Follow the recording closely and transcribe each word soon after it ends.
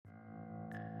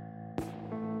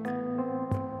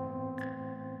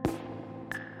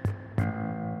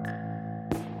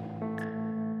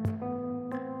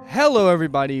Hello,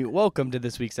 everybody. Welcome to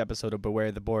this week's episode of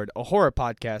Beware the Board, a horror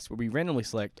podcast where we randomly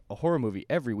select a horror movie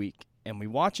every week, and we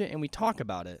watch it and we talk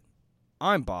about it.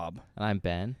 I'm Bob. And I'm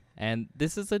Ben. And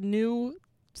this is a new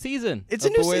season. It's a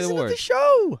new season of the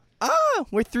show.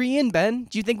 We're 3 in, Ben.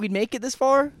 Do you think we'd make it this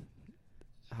far?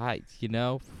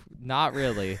 Not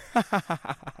really.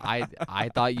 I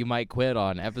thought you might quit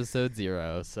on episode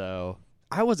 0, so...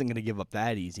 I wasn't going to give up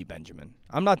that easy, Benjamin.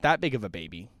 I'm not that big of a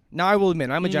baby. Now, I will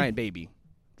admit, I'm a giant baby.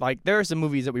 Like, there are some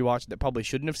movies that we watched that probably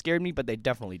shouldn't have scared me, but they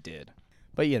definitely did.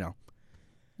 But, you know.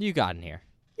 You got in here.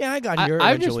 Yeah, I got here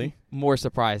eventually. I'm just more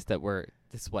surprised that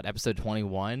this is episode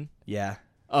 21? Yeah.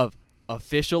 Of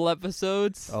official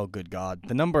episodes? Oh, good God.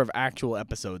 The number of actual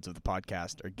episodes of the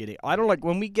podcast are getting... I don't like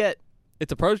when we get...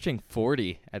 It's approaching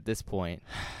 40 at this point.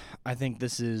 I think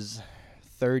this is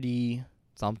 30...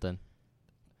 Something.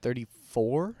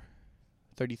 34?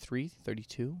 33?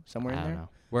 32? Somewhere in there?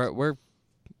 I don't know.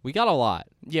 We got a lot.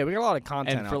 Yeah, we got a lot of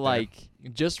content and out for there.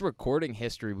 just recording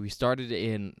history, we started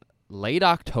in late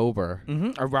October.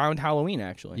 Around Halloween,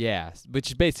 actually. Yeah,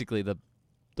 which is basically the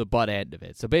butt end of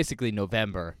it. So basically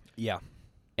November. Yeah.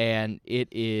 And it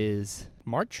is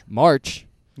March.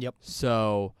 Yep.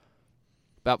 So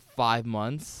about 5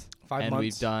 months. 5 months. And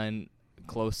we've done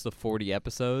close to 40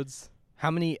 episodes.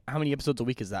 How many episodes a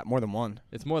week is that? More than one?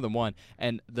 It's more than one.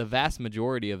 And the vast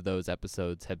majority of those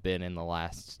episodes have been in the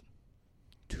last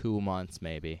 2 months,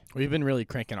 maybe. We've been really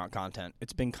cranking out content.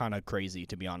 It's been kind of crazy,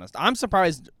 to be honest. I'm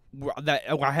surprised that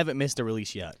I haven't missed a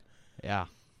release yet. Yeah.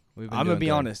 I'm going to be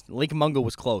honest. Lake Mungo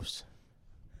was close.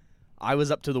 I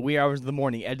was up to the wee hours of the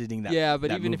morning editing that. Yeah, but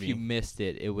that even movie. if you missed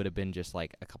it, it would have been just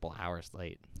like a couple hours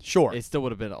late. Sure. It still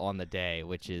would have been on the day,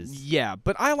 which is Yeah,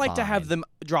 but I like to have fine. them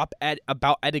drop at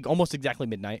almost exactly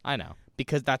midnight. I know.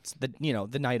 Because that's the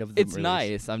night of the It's release.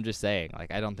 nice. I'm just saying.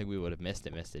 I don't think we would have missed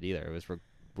it either. It was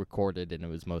recorded and it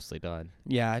was mostly done.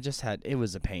 Yeah, it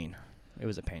was a pain. It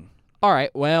was a pain. All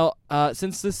right. Well,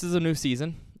 since this is a new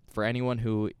season, for anyone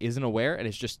who isn't aware and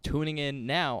is just tuning in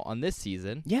now on this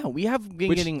season, Yeah, we have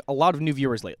been getting a lot of new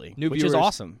viewers lately, which is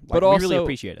awesome. But we also, really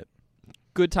appreciate it.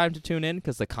 good time to tune in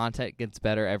because the content gets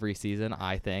better every season,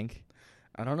 I think.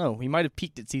 I don't know. We might have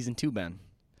peaked at season 2, Ben.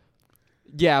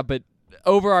 Yeah, but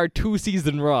over our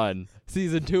 2-season run,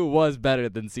 season 2 was better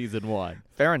than season 1.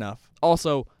 Fair enough.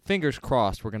 Also, fingers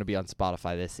crossed we're going to be on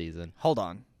Spotify this season. Hold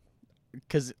on,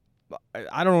 because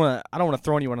I don't want to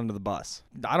throw anyone under the bus.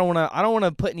 I don't want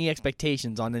to put any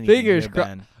expectations on anything. Fingers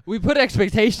crossed. We put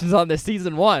expectations on this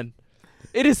season 1.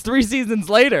 It is 3 seasons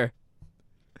later.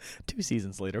 2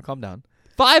 seasons later. Calm down.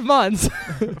 5 months.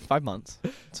 5 months.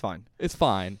 It's fine. It's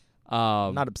fine.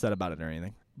 I'm not upset about it or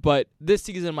anything. But this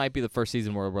season might be the first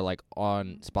season where we're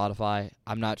on Spotify.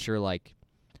 I'm not sure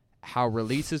how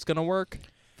release is gonna work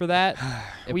for that.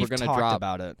 If We've we're gonna talked drop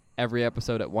about it. every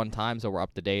episode at one time so we're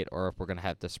up to date, or if we're gonna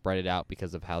have to spread it out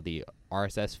because of how the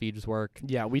RSS feeds work.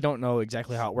 Yeah, we don't know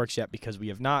exactly how it works yet because we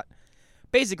have not.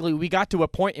 Basically, we got to a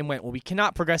point and went, well, we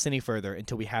cannot progress any further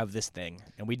until we have this thing,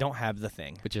 and we don't have the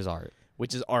thing, Which is art.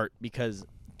 Because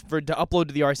to upload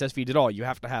to the RSS feed at all, you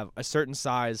have to have a certain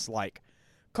size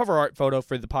cover art photo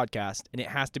for the podcast, and it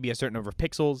has to be a certain number of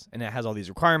pixels, and it has all these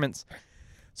requirements.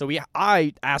 So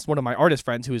I asked one of my artist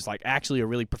friends, who is actually a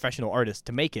really professional artist,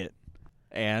 to make it,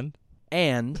 And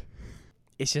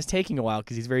it's just taking a while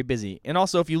because he's very busy. And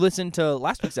also, if you listen to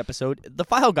last week's episode, the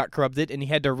file got corrupted and he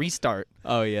had to restart.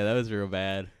 oh yeah, that was real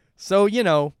bad. So,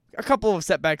 a couple of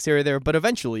setbacks here or there, but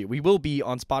eventually we will be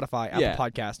on Spotify, Apple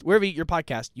Podcast, wherever you get your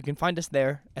podcast. You can find us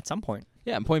there at some point.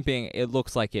 Yeah, and point being, it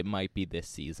looks like it might be this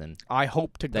season I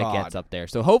hope to that God. gets up there.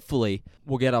 So hopefully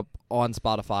we'll get up on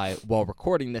Spotify while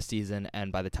recording this season,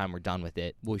 and by the time we're done with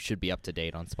it, we should be up to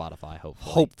date on Spotify,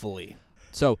 hopefully.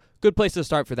 So good place to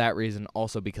start for that reason,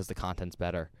 also because the content's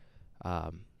better.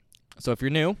 So if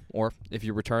you're new, or if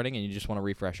you're returning and you just want a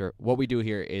refresher, what we do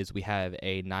here is we have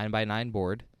a 9x9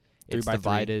 board. It's 3x3.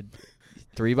 divided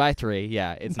 3x3.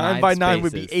 Yeah, it's 9 by 9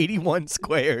 would spaces. be 81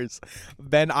 squares.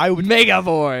 Ben, I would... Mega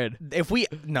board.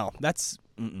 No, that's...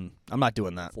 I'm not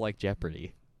doing that. It's like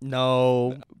Jeopardy.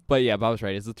 No. But yeah, Bob was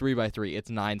right. It's a 3x3. It's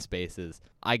 9 spaces.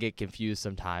 I get confused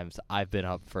sometimes. I've been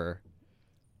up for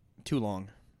Too long,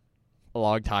 a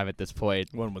long time at this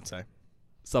point. one would say.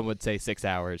 Some would say 6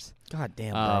 hours. God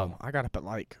damn, bro. I got up at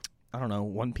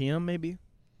 1 p.m. maybe?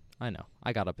 I know.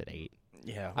 I got up at 8.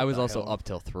 Yeah. I was also up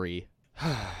till 3.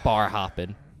 Bar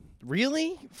hopping.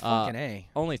 Really? Fucking A.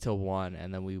 Only till 1,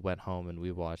 and then we went home and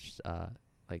we watched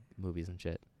movies and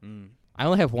shit. Mm. I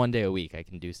only have 1 day a week I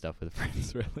can do stuff with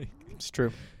friends, really. It's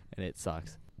true. And it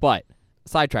sucks. But,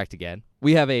 sidetracked again,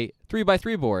 we have a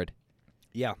 3x3 board.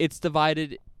 Yeah. It's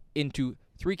divided into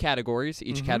 3 categories.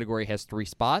 Each category has 3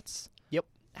 spots. Yep.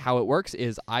 how it works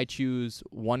is I choose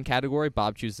one category,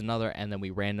 Bob chooses another, and then we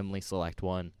randomly select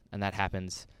one. And that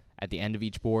happens at the end of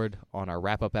each board on our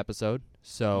wrap-up episode.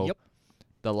 So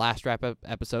the last wrap-up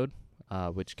episode,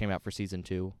 which came out for Season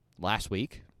 2 last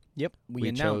week, we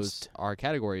announced chose our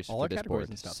categories all for our this categories board.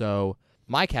 and stuff. So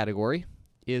my category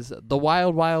is The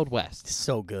Wild Wild West.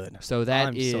 So good. So that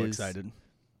I'm so excited.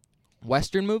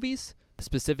 Western movies.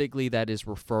 Specifically, that is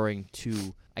referring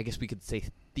to, I guess we could say,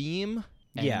 theme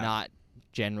and not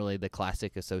generally the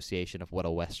classic association of what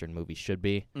a Western movie should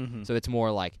be. Mm-hmm. So it's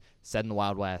more like set in the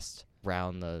Wild West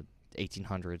around the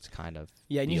 1800s kind of.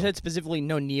 Yeah, and deal. you said specifically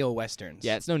no neo-Westerns.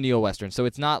 Yeah, it's no neo-Western. So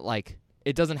it's not like,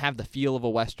 it doesn't have the feel of a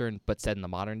Western, but set in the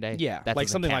modern day. Yeah, that like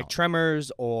something count. like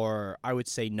Tremors, or I would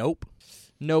say Nope.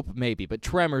 Nope, maybe, but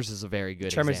Tremors is a very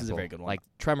good Tremors example. is a very good one. Like,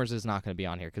 Tremors is not going to be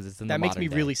on here because it's in That the makes modern me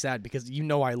day. really sad because you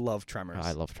know I love Tremors. Oh,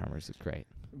 I love Tremors. It's great.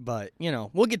 But,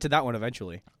 we'll get to that one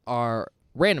eventually. Our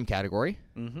random category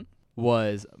Mm-hmm.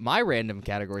 was my random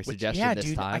category suggestion this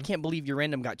dude, time. I can't believe your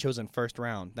random got chosen first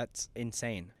round. That's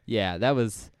insane. Yeah, that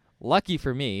was lucky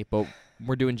for me, but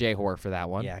we're doing J-horror for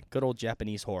that one. Yeah, good old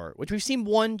Japanese horror, which we've seen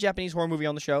one Japanese horror movie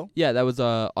on the show. Yeah, that was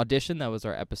Audition. That was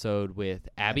our episode with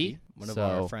Abby. One of So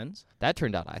our friends. that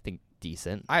turned out, I think,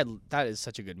 decent. That is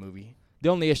such a good movie. The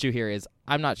only issue here is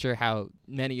I'm not sure how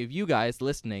many of you guys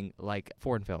listening like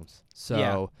foreign films. So,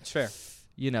 yeah, it's fair.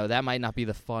 That might not be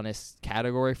the funnest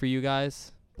category for you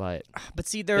guys, but But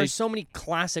see, there are so many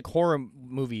classic horror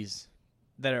movies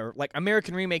that are like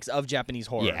American remakes of Japanese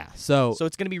horror. yeah. So So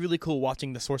it's going to be really cool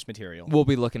watching the source material. we'll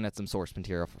be looking at some source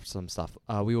material for some stuff.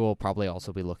 We will probably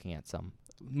also be looking at some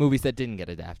movies that didn't get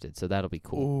adapted, so that'll be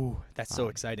cool. Ooh, that's so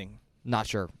exciting. Not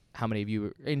sure how many of you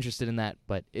are interested in that,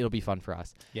 but it'll be fun for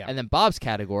us. Yeah. And then Bob's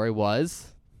category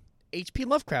was... H.P.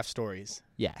 Lovecraft stories.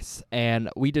 Yes, and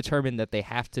we determined that they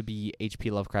have to be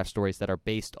H.P. Lovecraft stories that are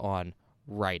based on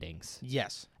writings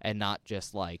Yes. and not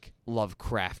just like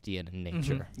Lovecraftian in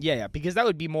nature. Mhm. Yeah, because that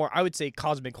would be more, I would say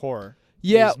cosmic horror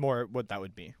Yeah, is more what that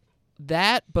would be.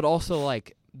 that, but also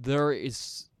like there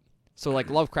is... So like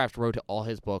Lovecraft wrote all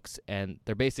his books, and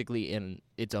they're basically in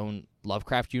its own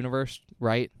Lovecraft universe,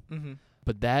 right? Mm-hmm.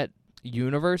 But that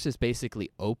universe is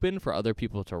basically open for other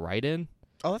people to write in.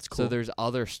 Oh, that's cool. So there's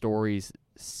other stories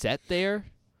set there,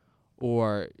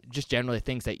 or just generally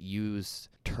things that use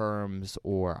terms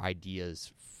or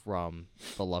ideas from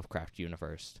the Lovecraft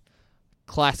universe.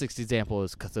 Classic example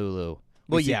is Cthulhu.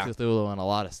 We see Cthulhu in a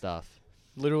lot of stuff.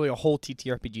 Literally a whole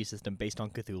TTRPG system based on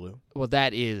Cthulhu. Well,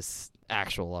 that is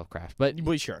actual Lovecraft. But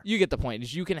Well, sure. you get the point.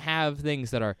 Is you can have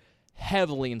things that are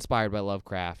heavily inspired by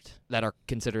Lovecraft that are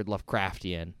considered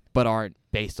Lovecraftian, but aren't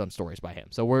based on stories by him.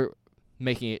 So we're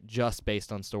making it just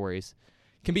based on stories.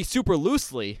 Can be super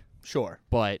loosely, Sure.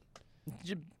 but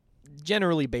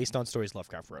Generally based on stories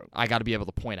Lovecraft wrote. I got to be able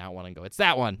to point out one and go, it's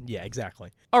that one. Yeah,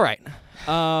 exactly. All right.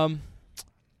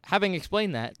 Having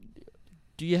explained that,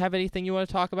 do you have anything you want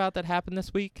to talk about that happened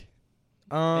this week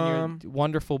in your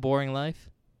wonderful, boring life?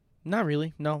 Not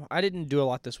really. No, I didn't do a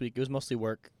lot this week. It was mostly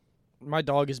work. My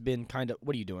dog has been kind of...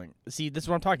 What are you doing? See, this is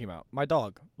what I'm talking about. My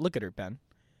dog. Look at her, Ben.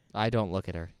 I don't look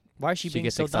at her. Why is she being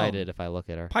gets so excited dumb? if I look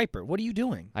at her. Piper, what are you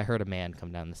doing? I heard a man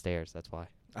come down the stairs. That's why.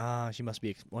 She must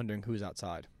be wondering who's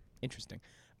outside. Interesting.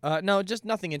 No, just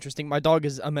nothing interesting. My dog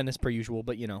is a menace per usual,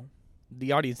 but,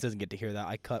 the audience doesn't get to hear that.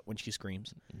 I cut when she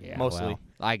screams. Yeah, Mostly. well,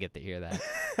 I get to hear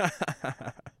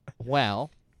that.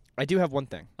 Well, I do have one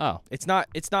thing. oh, It's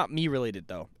not me related,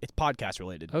 though. It's podcast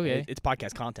related. Okay. It's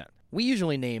podcast content. We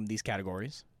usually name these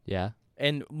categories. yeah.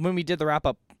 And when we did the wrap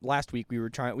up last week, we were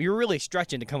really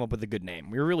stretching to come up with a good name.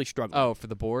 We were really struggling. Oh, for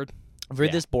the board? For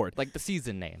yeah. this board. Like the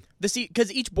season name.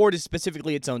 Because each board is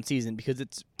specifically its own season because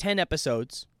it's 10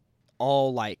 episodes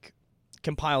all like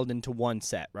compiled into one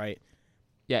set, right?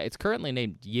 Yeah, it's currently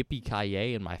named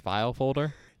Yippee-Ki-Yay in my file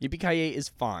folder. Yippee-Ki-Yay is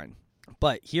fine.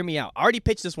 But hear me out. I already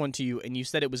pitched this one to you, and you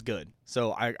said it was good.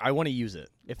 So I want to use it,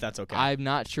 if that's okay. I'm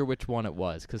not sure which one it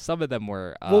was, because some of them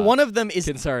were well, one of them is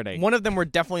concerning. One of them we're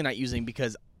definitely not using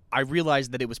because I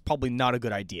realized that it was probably not a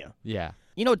good idea. Yeah.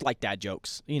 Like dad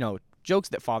jokes. Jokes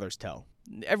that fathers tell.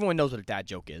 Everyone knows what a dad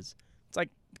joke is. It's like,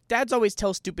 dads always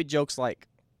tell stupid jokes like,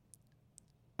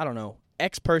 I don't know,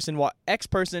 X person, and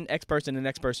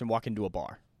X person walk into a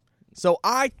bar. So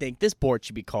I think this board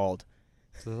should be called...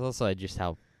 So that's also just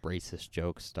how racist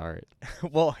jokes start.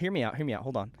 Well, hear me out.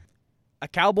 Hold on. A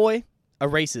cowboy, a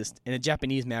racist, and a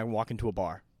Japanese man walk into a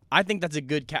bar. I think that's a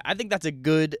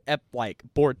good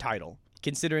board title,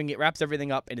 considering it wraps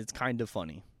everything up and it's kind of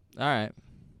funny. All right.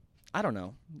 I don't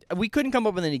know. We couldn't come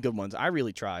up with any good ones. I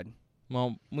really tried.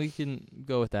 Well, we can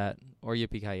go with that. Or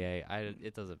Yippee-Ki-Yay.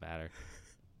 It doesn't matter.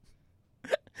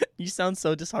 You sound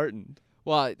so disheartened.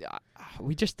 Well,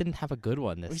 we just didn't have a good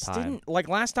one this We just time. didn't like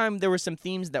last time. There were some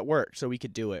themes that worked, so we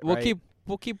could do it. We'll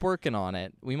right? keep working on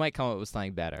it. We might come up with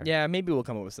something better. Yeah, maybe we'll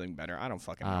come up with something better. I don't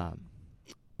fucking know.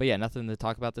 But yeah, nothing to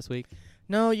talk about this week.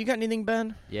 No, you got anything,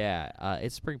 Ben? Yeah,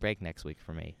 it's spring break next week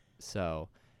for me, so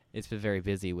it's been very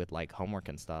busy with like homework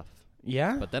and stuff.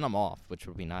 Yeah, But then I'm off, which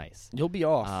would be nice. you'll be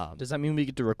off. Does that mean we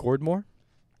get to record more?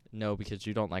 No, because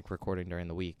you don't like recording during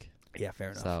the week. Yeah,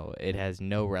 fair enough. So it has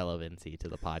no relevancy to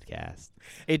the podcast.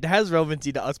 It has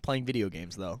relevancy to us playing video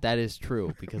games, though. That is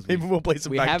true because Maybe we'll play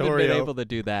some we Factorio. haven't been able to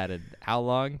do that in how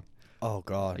long? Oh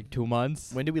God, Like 2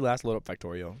 months? when did we last load up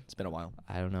Factorio? It's been a while.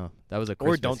 I don't know. That was a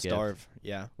Christmas Or Don't gift. Starve.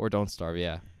 Yeah. Or Don't Starve,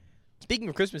 yeah. Speaking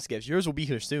of Christmas gifts, yours will be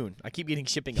here soon. I keep getting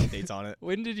shipping updates on it.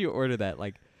 When did you order that?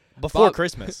 Like Before Bob-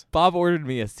 Christmas. Bob ordered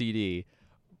me a CD,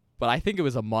 but I think it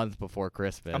was a month before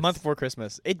Christmas. A month before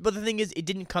Christmas. But the thing is, it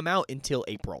didn't come out until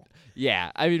April.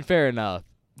 Yeah, I mean, fair enough.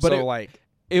 But So,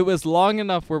 it was long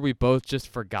enough where we both just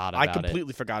forgot about I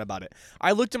completely forgot about it.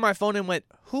 I looked at my phone and went,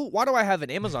 why do I have an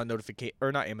Amazon notification,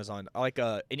 or not Amazon, like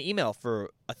an email for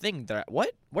a thing that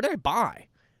what did I buy?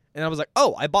 And I was like,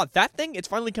 oh, I bought that thing? It's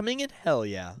finally coming in? Hell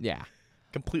yeah. Yeah,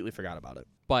 Completely forgot about it.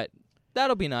 but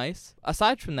that'll be nice.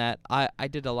 Aside from that, I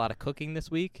did a lot of cooking this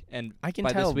week, and I can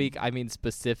by tell. this week I mean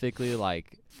specifically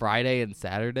like Friday and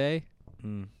Saturday.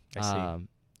 I see. On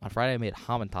Friday I made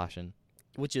hamantaschen.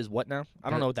 Which is what now? I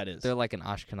don't know what that is. They're like an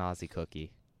Ashkenazi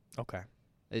cookie. Okay.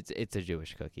 It's a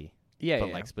Jewish cookie, Yeah, but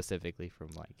yeah. like specifically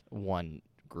from like one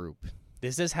group.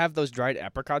 Does this have those dried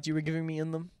apricots you were giving me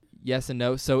in them? Yes and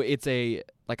no. So it's a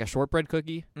shortbread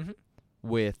cookie Mhm.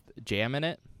 with jam in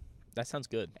it, That sounds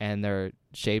good. and they're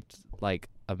shaped like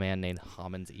a man named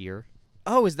Haman's ear.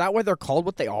 Oh, is that why they're called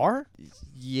what they are?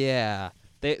 Yeah.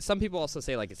 Some people also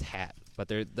say like it's hat, but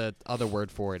the other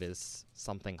word for it is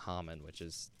something Haman, which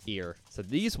is ear. So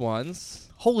these ones,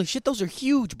 Holy shit, those are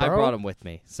huge, bro. I brought them with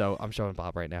me, so I'm showing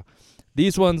Bob right now.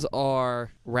 These ones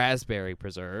are raspberry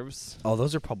preserves, Oh,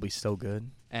 those are probably so good.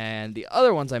 and the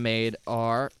other ones I made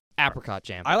are apricot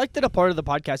jam. I like that a part of the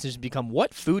podcast has become,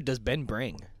 what food does Ben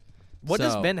bring? What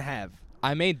does So- Ben have?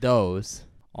 I made those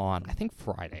on, I think,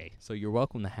 Friday, so you're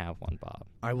welcome to have one, Bob.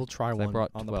 I will try 'Cause I one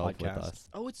brought on the 12 podcast. with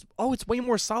us. Oh, it's way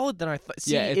more solid than I thought.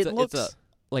 See, Yeah, it's it looks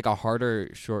like a harder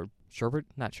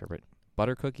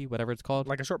butter cookie, whatever it's called.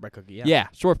 like a shortbread cookie. Yeah. Yeah,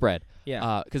 shortbread.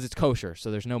 Yeah. Because it's kosher,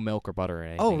 so there's no milk or butter or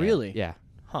anything. Oh, in it. really? Yeah.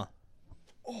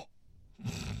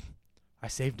 I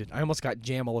saved it. I almost got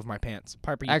jam all over my pants.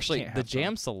 Piper, you Actually, can't the have some.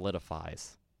 jam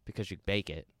solidifies because you bake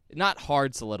it. Not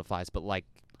hard solidifies, but like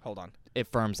Hold on. it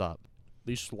firms up.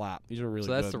 These slap. These are really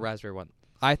So that's good. the raspberry one.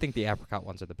 I think the apricot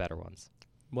ones are the better ones,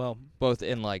 Well, both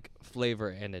in like flavor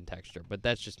and in texture. But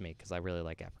that's just me because I really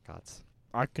like apricots.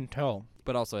 I can tell.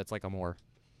 But also, it's like a more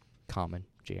common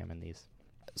jam in these.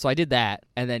 So I did that,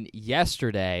 and then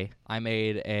yesterday I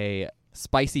made a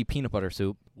spicy peanut butter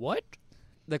soup. What?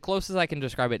 The closest I can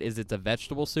describe it is it's a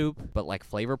vegetable soup, but like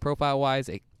flavor profile wise,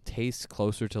 it tastes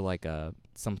closer to like a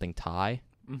something Thai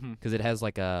Mm-hmm. because it has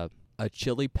like a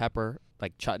chili pepper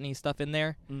like chutney stuff in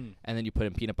there, and then you put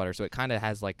in peanut butter, so it kind of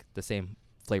has like the same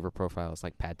flavor profile as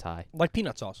like pad Thai. Like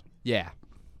peanut sauce. Yeah,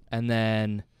 and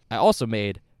then I also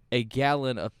made a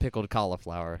gallon of pickled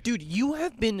cauliflower. Dude, you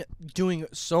have been doing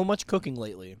so much cooking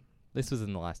lately. This was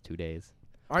in the last 2 days.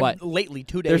 Lately,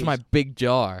 2 days. There's my big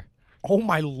jar. Oh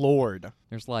my lord.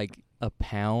 There's like a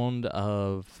pound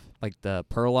of like the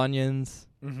pearl onions,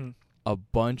 Mm-hmm. a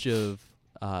bunch of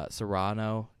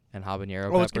serrano and habanero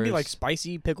Oh, peppers. it's gonna be like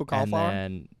spicy pickled cauliflower. And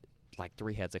then like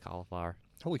 3 heads of cauliflower.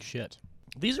 Holy shit.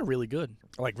 These are really good.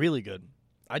 Like really good.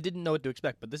 I didn't know what to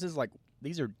expect, but this is like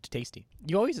these are tasty.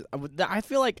 You always I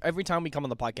feel like every time we come on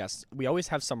the podcast, we always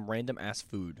have some random ass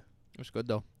food. It was good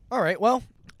though. All right, well,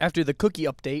 after the cookie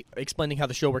update explaining how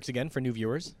the show works again for new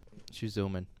viewers. She's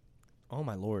zooming. Oh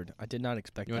my lord, I did not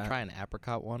expect You that. want to try an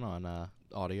apricot one on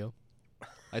audio?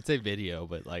 I'd say video,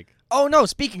 but like Oh no,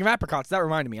 speaking of apricots, that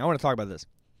reminded me. I want to talk about this.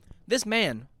 This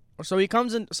man, he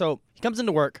comes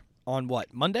into work on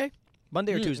what? Monday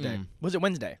or Tuesday? Mm-mm. Was it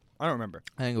Wednesday? I don't remember.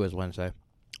 I think it was Wednesday.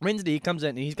 Wednesday he comes in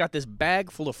and he's got this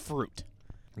bag full of fruit.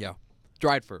 Yeah.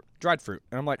 Dried fruit. Dried fruit.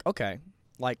 And I'm like, okay.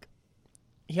 Like,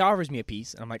 he offers me a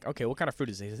piece. And I'm like, okay, what kind of fruit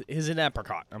is it? Is it an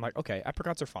apricot? I'm like, okay,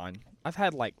 apricots are fine. I've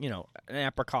had, like, an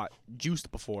apricot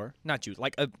juiced before. Not juiced.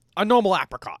 Like, a normal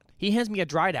apricot. He hands me a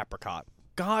dried apricot.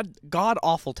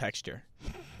 God-awful texture.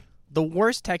 The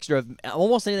worst texture of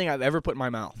almost anything I've ever put in my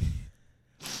mouth.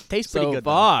 Tastes pretty good,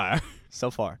 though. So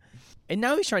far. And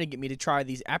now he's trying to get me to try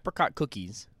these apricot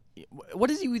cookies. What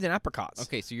is he with in apricots?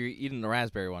 Okay, so you're eating the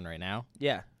raspberry one right now.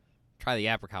 Yeah. Try the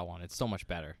apricot one. It's so much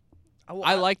better. I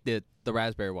I like the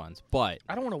raspberry ones, but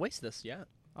I don't want to waste this yet.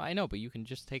 I know, but you can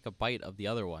just take a bite of the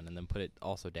other one and then put it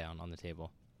also down on the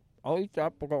table. I'll eat the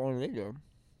apricot one later.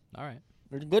 All right.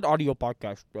 There's a good audio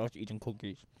podcast for us eating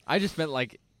cookies. I just meant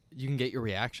like you can get your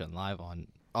reaction live on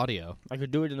audio. I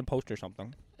could do it in a post or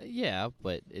something. Yeah,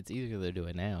 but it's easier to do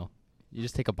it now. You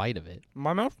just take a bite of it.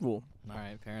 My mouth's full. All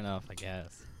right, fair enough, I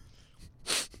guess.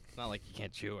 It's not like you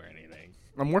can't chew or anything.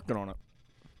 I'm working on it.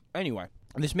 Anyway,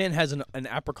 this man has an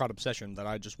apricot obsession that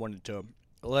I just wanted to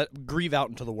grieve out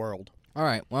into the world. All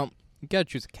right, well, you gotta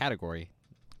choose a category.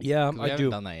 Yeah, 'Cause we haven't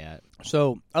done that yet.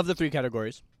 So, of the 3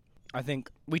 categories, I think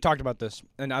we talked about this,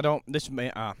 and this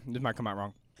might come out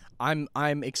wrong.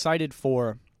 I'm excited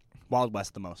for Wild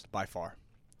West the most by far.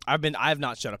 I have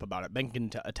not shut up about it. Ben can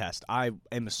attest. I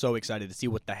am so excited to see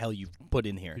what the hell you've put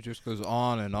in here. It just goes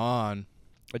on and on.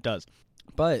 It does.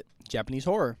 But Japanese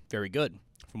horror, very good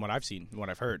from what I've seen and what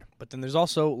I've heard. But then there's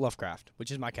also Lovecraft,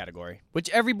 which is my category. Which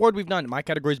every board we've done, my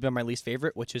category's been my least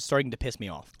favorite, which is starting to piss me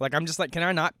off. Like, I'm just like, can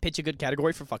I not pitch a good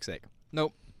category for fuck's sake?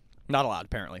 Nope. Not allowed,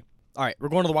 apparently. All right, we're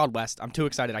going to the Wild West. I'm too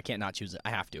excited. I can't not choose it. I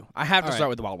have to. I have to start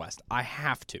with the Wild West. I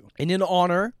have to. And in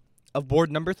honor of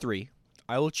board number 3,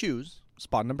 I will choose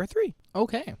spot number 3.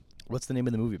 Okay. What's the name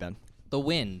of the movie, Ben? The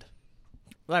Wind.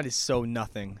 That is so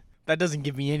nothing. That doesn't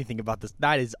give me anything about this.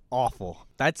 That is awful.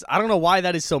 I don't know why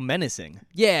that is so menacing.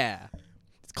 Yeah.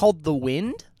 It's called The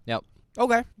Wind? Yep.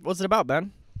 Okay. What's it about,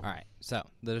 Ben? All right, so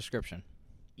the description.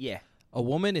 Yeah. A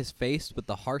woman is faced with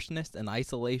the harshness and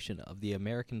isolation of the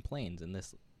American plains in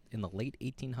the late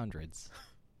 1800s.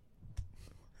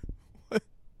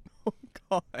 Oh,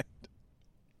 God.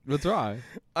 What's wrong?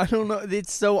 I don't know.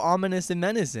 It's so ominous and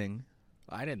menacing.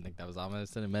 I didn't think that was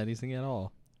ominous and menacing at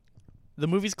all. The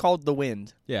movie's called The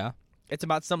Wind. Yeah. It's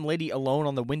about some lady alone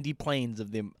on the windy plains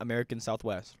of the American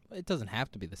Southwest. It doesn't have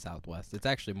to be the Southwest. It's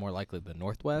actually more likely the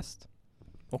Northwest.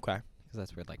 Okay. Because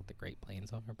that's where, like, the Great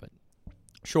Plains are, but...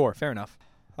 Sure, fair enough.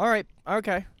 All right.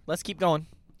 Okay. Let's keep going.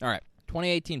 All right.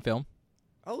 2018 film.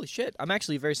 Holy shit. I'm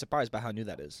actually very surprised by how new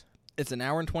that is. It's an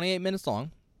hour and 28 minutes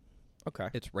long. Okay.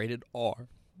 It's rated R.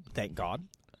 Thank God.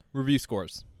 Review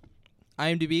scores.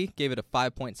 IMDb gave it a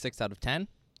 5.6 out of 10.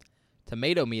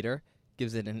 Tomato Meter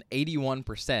gives it an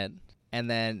 81%. And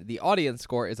then the audience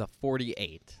score is a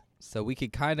 48. So we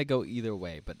could kind of go either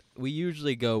way, but we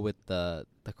usually go with the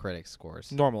critic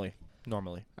scores. Normally.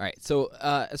 All right. So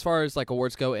as far as like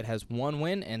awards go, it has 1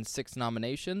 win and 6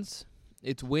 nominations.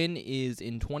 Its win is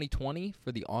in 2020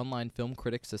 for the Online Film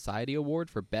Critics Society Award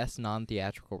for Best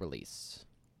Non-Theatrical Release.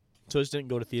 So this didn't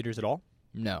go to theaters at all?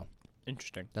 No.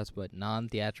 Interesting. That's what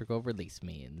non-theatrical release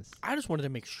means. I just wanted to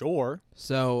make sure.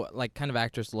 So, like, kind of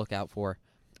actors to look out for.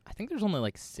 I think there's only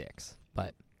like 6,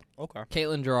 but Okay.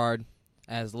 Caitlin Gerard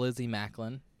as Lizzie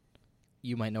Macklin.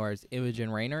 You might know her as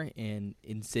Imogen Raynor in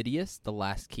Insidious: The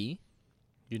Last Key.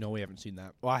 You know we haven't seen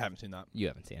that. Well, I haven't seen that. You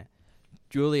haven't seen it.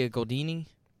 Julia Goldini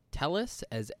Tellis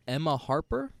as Emma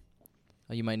Harper.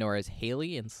 You might know her as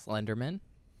Haley in Slenderman.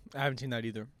 I haven't seen that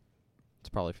either. It's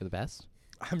probably for the best.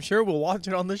 I'm sure we'll watch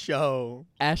it on the show.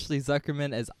 Ashley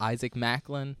Zuckerman as Isaac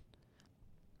Macklin.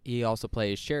 He also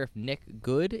plays Sheriff Nick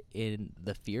Good in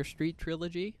the Fear Street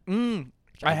trilogy.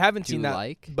 I haven't seen that,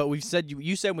 like. but we've said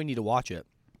you said we need to watch it.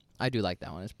 I do like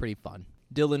that one. It's pretty fun.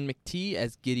 Dylan McTee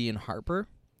as Gideon Harper.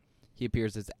 He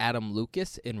appears as Adam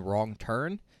Lucas in Wrong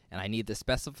Turn, and I need to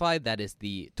specify that is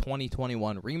the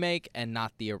 2021 remake and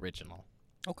not the original.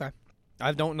 Okay.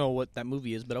 I don't know what that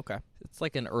movie is, but okay. It's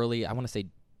like an early, I want to say,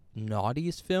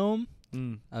 noughties film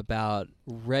about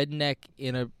redneck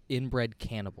inbred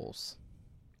cannibals.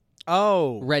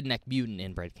 Oh. Redneck mutant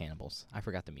inbred cannibals. I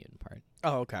forgot the mutant part.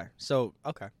 Oh, okay. So,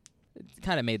 okay. It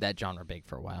kind of made that genre big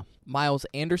for a while. Miles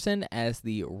Anderson as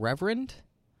the Reverend.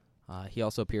 He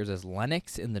also appears as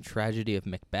Lennox in The Tragedy of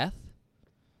Macbeth.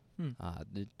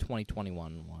 The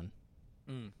 2021 one.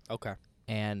 Okay.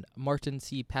 And Martin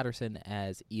C. Patterson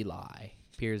as Eli.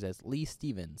 Appears as Lee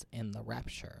Stevens in The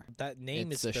Rapture. That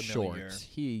name it's is a familiar. short.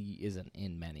 He isn't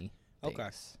in many things. Okay.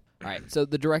 All right, so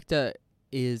the director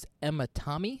is Emma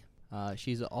Tommy.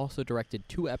 She's also directed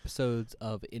 2 episodes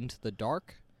of Into the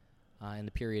Dark in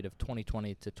the period of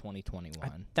 2020 to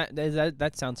 2021.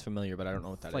 That sounds familiar, but I don't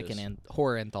know what that It's like is. an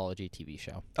horror anthology TV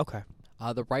show. Okay.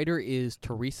 The writer is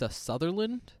Teresa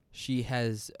Sutherland. She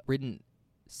has written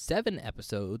 7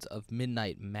 episodes of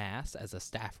Midnight Mass as a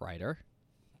staff writer.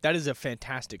 That is a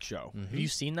fantastic show. Mhm. Have you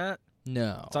seen that?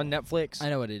 No. It's on Netflix. I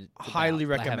know what it is. Highly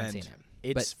but I recommend. haven't seen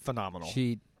it. It's phenomenal.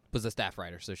 She was a staff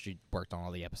writer, so she worked on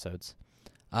all the episodes.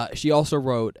 She also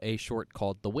wrote a short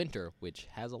called The Winter, which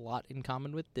has a lot in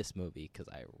common with this movie because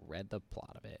I read the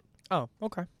plot of it. Oh,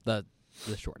 okay. The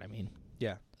short, I mean.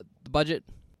 Yeah. The budget,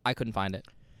 I couldn't find it.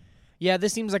 Yeah,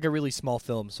 this seems like a really small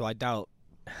film, so I doubt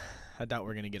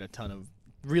we're gonna get a ton of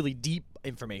really deep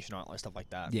information on it, like stuff like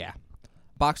that. Yeah.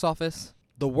 Box office,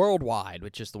 the worldwide,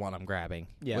 which is the one I'm grabbing,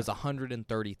 Yeah. was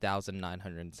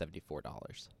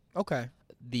 $130,974. Okay.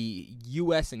 The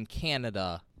U.S. and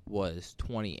Canada was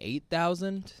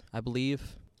 $28,000, I believe.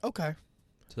 Okay.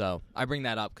 So I bring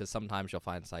that up because sometimes you'll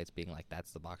find sites being like,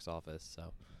 that's the box office.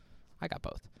 So I got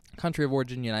both. Country of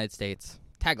origin, United States.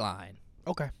 Tagline.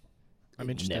 Okay. I'm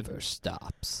It interested. never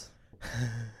stops.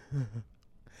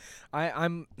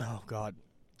 I'm. Oh God.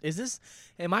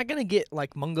 Am I gonna get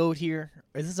like mungoed here?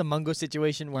 Is this a mungo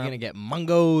situation We're where going to get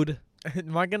mungoed.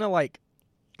 am I gonna like?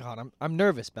 God, I'm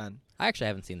nervous, Ben. I actually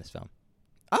haven't seen this film.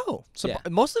 Oh, so Yeah.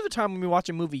 most of the time when we watch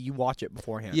a movie, you watch it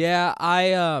beforehand. Yeah,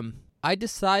 I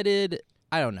decided,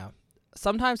 I don't know.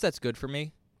 Sometimes that's good for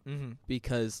me Mm-hmm.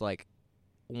 because, like,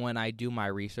 when I do my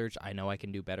research, I know I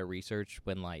can do better research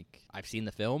when, like, I've seen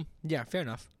the film. Yeah, fair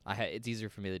enough. It's easier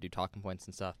for me to do talking points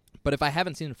and stuff. But if I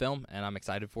haven't seen the film and I'm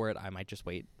excited for it, I might just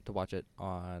wait to watch it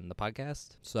on the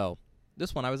podcast. So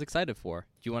this one I was excited for.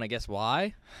 Do you want to guess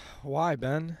why? Why,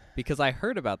 Ben? Because I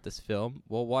heard about this film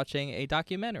while watching a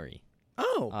documentary.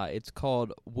 Oh. It's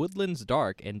called Woodlands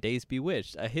Dark and Days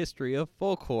Bewitched, A History of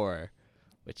Folk Horror,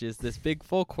 which is this big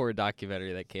folk horror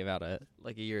documentary that came out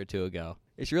like a year or two ago.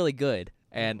 It's really good.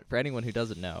 And for anyone who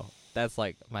doesn't know, that's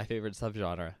like my favorite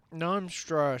subgenre. No, I'm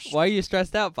stressed. Why are you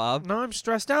stressed out, Bob? No, I'm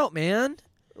stressed out, man.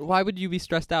 Why would you be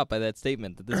stressed out by that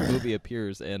statement that this movie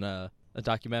appears in a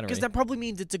documentary? Because that probably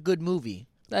means it's a good movie.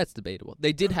 That's debatable.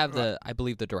 They did have I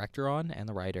believe, the director on and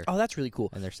the writer Oh, that's really cool.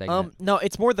 in their segment. No,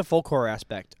 it's more the folk horror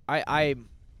aspect.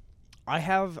 I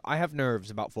have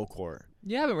nerves about folk horror.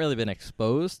 You haven't really been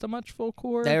exposed to much folk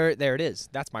horror. There it is.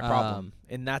 That's my problem,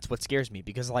 and that's what scares me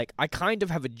because like I kind of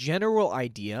have a general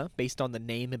idea based on the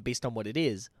name and based on what it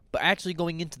is, but actually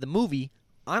going into the movie,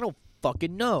 I don't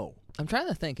fucking know. I'm trying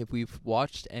to think if we've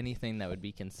watched anything that would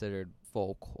be considered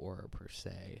folk horror per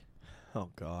se. Oh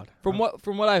God. From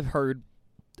what I've heard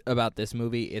about this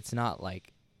movie, it's not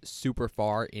like super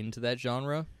far into that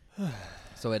genre,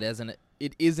 so it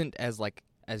isn't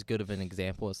as good of an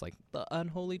example as like the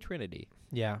Unholy Trinity.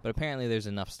 Yeah. But apparently, there's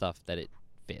enough stuff that it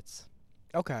fits.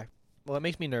 Okay. Well, it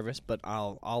makes me nervous, but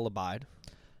I'll abide.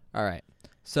 All right.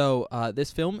 So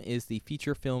this film is the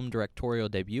feature film directorial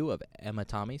debut of Emma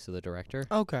Tommy, so the director.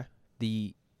 Okay.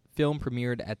 The film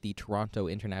premiered at the Toronto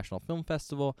International Film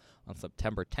Festival on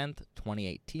September 10th,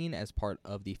 2018, as part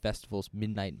of the festival's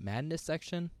Midnight Madness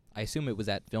section. I assume it was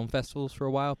at film festivals for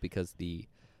a while because the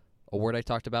award I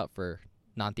talked about for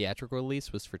non-theatrical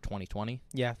release was for 2020.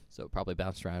 Yeah. So it probably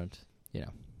bounced around,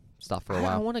 stuff for a I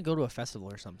while. want to go to a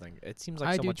festival or something. It seems like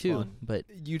I so do much too, fun. but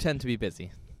you tend to be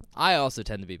busy. I also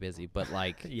tend to be busy, but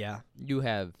like Yeah. you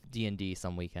have D&D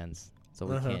some weekends, so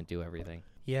we can't do everything.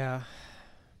 Yeah.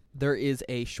 There is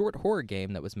a short horror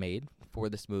game that was made for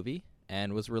this movie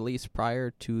and was released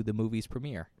prior to the movie's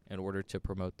premiere in order to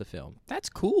promote the film. That's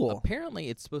cool. Apparently,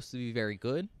 it's supposed to be very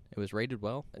good. It was rated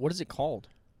well. What is it called?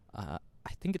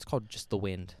 I think it's called Just the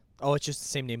Wind. Oh, it's just the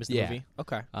same name as the Yeah. movie.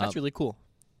 Okay. That's really cool.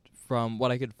 From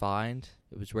what I could find,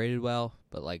 it was rated well,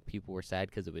 but like people were sad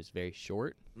because it was very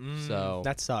short. So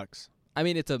that sucks. I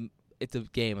mean, it's a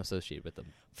game associated with them.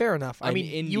 Fair enough. I An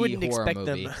mean, you indie wouldn't horror expect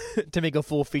them to make a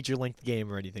full feature-length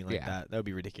game or anything like Yeah. that. That would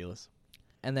be ridiculous.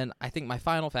 And then I think my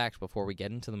final fact before we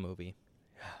get into the movie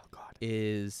Oh God.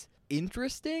 is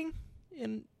interesting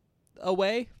in a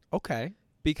way. Okay.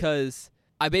 Because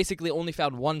I basically only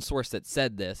found one source that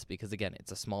said this because, again,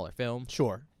 it's a smaller film,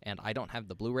 Sure. and I don't have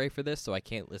the Blu-ray for this, so I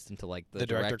can't listen to, like, the The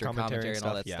director director commentary commentary and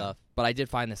all that stuff, yeah. stuff. But I did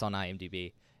find this on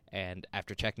IMDb, and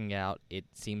after checking it out, it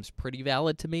seems pretty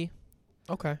valid to me.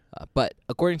 Okay. But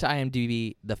according to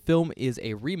IMDb, the film is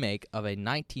a remake of a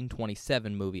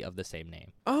 1927 movie of the same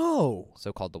name, Oh,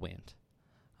 so called The Wind.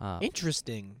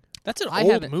 interesting. That's an I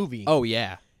old haven't- movie. Oh,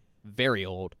 yeah. Very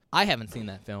old. I haven't seen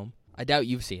that film. I doubt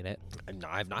you've seen it. No,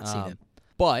 I've not seen it.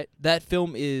 But that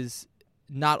film is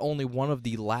not only one of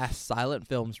the last silent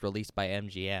films released by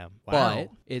MGM, Wow. but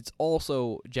it's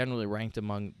also generally ranked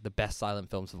among the best silent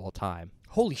films of all time.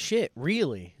 Holy shit!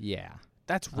 Really? Yeah.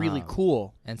 That's really Um,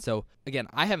 cool. And so, again,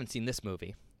 I haven't seen this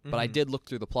movie, but I Mhm. did look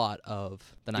through the plot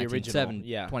of the The original,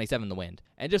 1927 The Wind.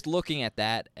 And just looking at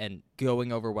that and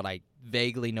going over what I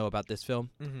vaguely know about this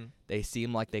film, Mm-hmm. they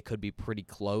seem like they could be pretty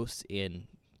close in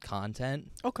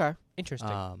content. Okay.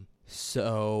 Interesting.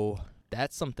 So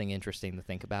that's something interesting to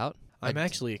think about. I'm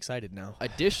actually excited now.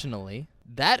 Additionally,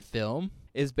 that film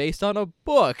is based on a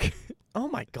book Oh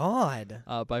my God!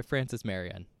 by Francis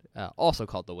Marion, also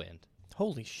called The Wind.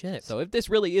 Holy shit! So if this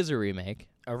really is a remake,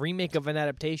 a remake of an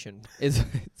adaptation. it's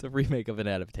a remake of an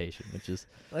adaptation, which is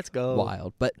Let's go.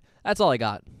 wild. But that's all I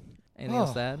got. Anything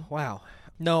else to add? Wow.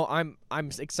 No, I'm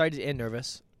excited and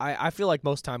nervous. I feel like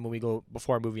most time when we go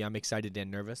before a movie, I'm excited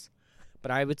and nervous. But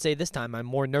I would say this time I'm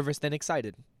more nervous than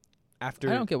excited. I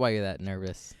don't get why you're that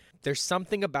nervous. There's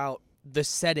something about the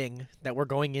setting that we're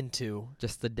going into.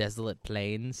 Just the desolate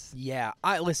plains. Yeah,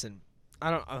 I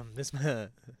don't. This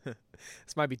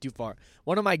this might be too far.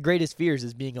 One of my greatest fears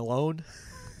is being alone.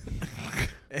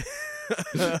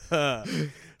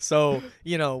 So,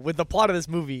 with the plot of this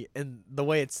movie and the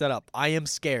way it's set up, I am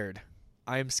scared.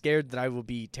 I am scared that I will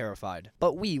be terrified.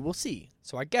 But we will see.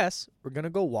 So I guess we're going to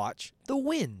go watch The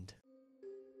Wind.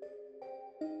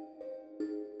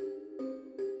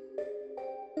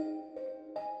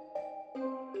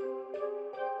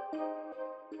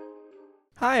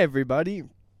 Hi, everybody.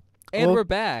 And we're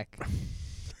back.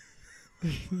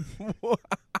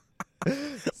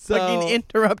 Fucking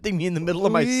interrupting me in the middle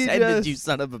of my sentence, you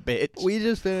son of a bitch. We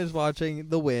just finished watching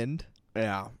The Wind.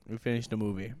 Yeah, we finished the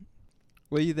movie.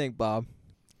 What do you think, Bob?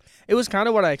 It was kind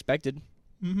of what I expected.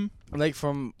 Mm-hmm. Like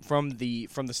from the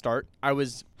start,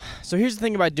 So here's the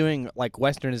thing about doing like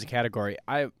Western as a category.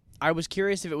 I was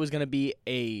curious if it was going to be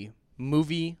a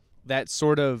movie that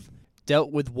sort of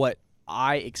dealt with what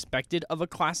I expected of a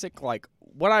classic. Like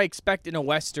what I expect in a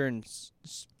Western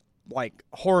like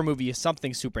horror movie is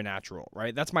something supernatural,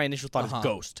 right? That's my initial thought is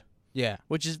ghost. Yeah.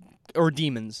 Or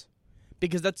demons.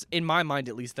 Because that's, in my mind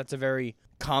at least, that's a very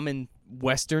common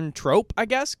Western trope, I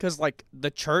guess, because like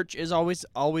the church is always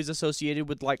associated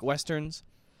with like Westerns.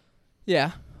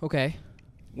 Yeah, okay.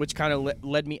 Which kind of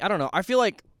led me, I don't know, I feel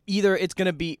like either it's going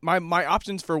to be, my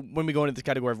options for when we go into the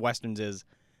category of Westerns is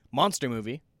monster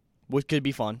movie, which could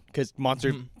be fun, because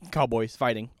monster cowboys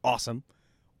fighting, awesome.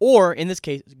 Or, in this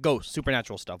case, ghost,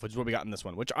 supernatural stuff, which is what we got in this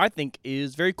one, which I think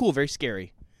is very cool, very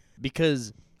scary.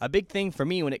 Because a big thing for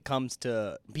me when it comes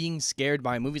to being scared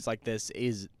by movies like this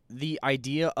is the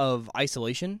idea of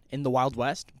isolation in the Wild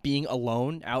West. Being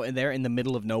alone out in there in the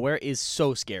middle of nowhere is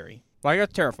so scary. Like,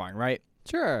 that's terrifying, right?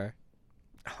 Sure.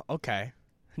 Okay.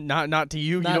 Not to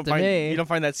you. Not to me. You don't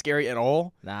find that scary at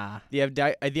all? Nah.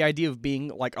 The idea of being,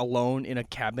 like, alone in a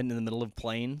cabin in the middle of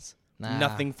plains. Nah.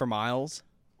 Nothing for miles.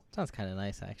 Sounds kind of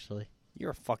nice, actually.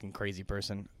 You're a fucking crazy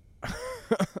person. All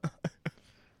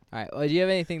right. Well, do you have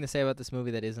anything to say about this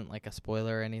movie that isn't like a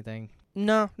spoiler or anything?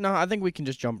 No. I think we can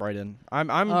just jump right in. I'm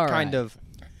All kind right. of.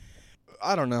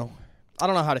 I don't know. I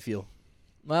don't know how to feel.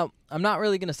 Well, I'm not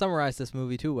really going to summarize this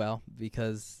movie too well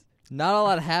because not a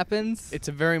lot happens. It's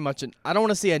a very much I don't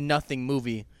want to say a nothing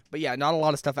movie, but yeah, not a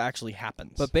lot of stuff actually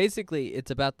happens. But basically,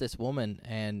 it's about this woman,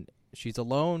 and she's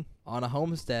alone on a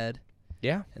homestead.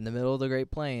 Yeah. In the middle of the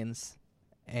Great Plains,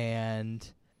 and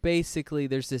basically,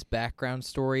 there's this background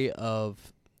story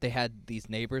of they had these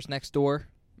neighbors next door.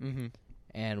 Mm-hmm.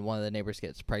 And one of the neighbors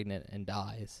gets pregnant and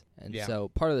dies. And Yeah. so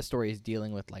part of the story is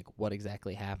dealing with, like, what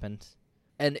exactly happened.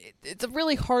 And it's a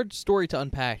really hard story to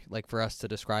unpack, like, for us to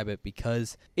describe it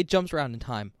because it jumps around in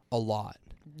time a lot.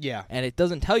 Yeah. And it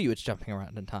doesn't tell you it's jumping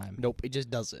around in time. Nope, it just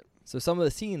does it. So some of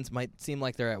the scenes might seem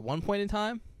like they're at one point in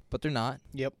time, but they're not.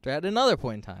 Yep. They're at another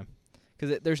point in time.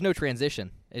 Because there's no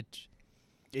transition. It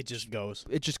just goes.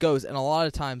 It just goes. And a lot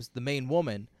of times the main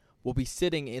woman will be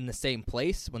sitting in the same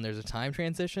place when there's a time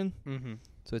transition. Mm-hmm.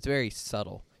 So it's very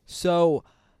subtle. So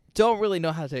don't really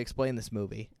know how to explain this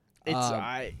movie.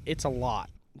 It's a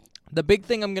lot. The big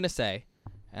thing I'm going to say,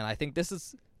 and I think this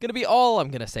is going to be all I'm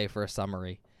going to say for a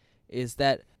summary, is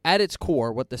that at its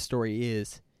core, what the story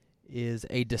is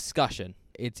a discussion.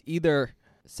 It's either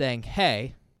saying,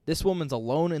 hey, this woman's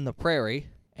alone in the prairie,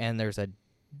 and there's a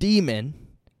demon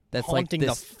that's haunting like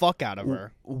this the fuck out of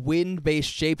her. Wind-based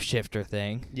shapeshifter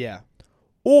thing. Yeah.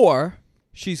 Or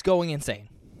she's going insane.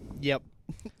 Yep.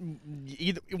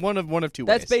 Either one of two ways.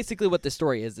 That's basically what the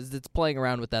story is it's playing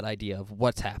around with that idea of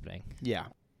what's happening. Yeah.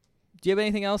 Do you have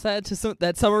anything else to add to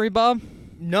that summary, Bob?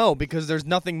 No, because there's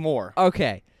nothing more.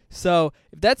 Okay. So,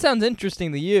 if that sounds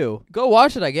interesting to you, go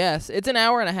watch it, I guess. It's an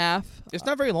hour and a half. It's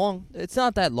not very long. It's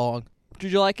not that long.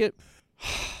 Did you like it?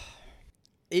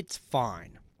 It's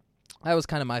fine. That was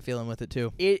kind of my feeling with it,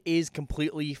 too. It is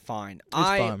completely fine. It's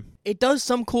fun. It does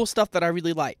some cool stuff that I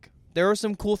really like. There are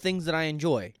some cool things that I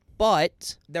enjoy.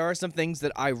 But there are some things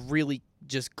that I really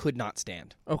just could not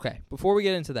stand. Okay. Before we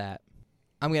get into that,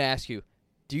 I'm going to ask you,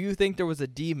 do you think there was a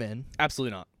demon?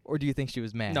 Absolutely not. Or do you think she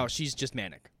was mad? No, she's just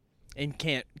manic. And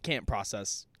can't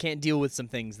process. Can't deal with some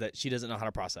things that she doesn't know how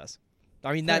to process.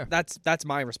 I mean, that's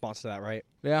my response to that, right?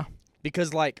 Yeah.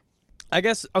 Because, like, I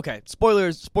guess, okay,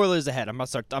 spoilers ahead. I'm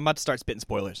about to start spitting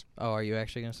spoilers. Oh, are you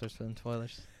actually going to start spitting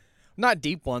spoilers? Not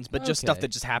deep ones, but just stuff that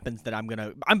just happens that I'm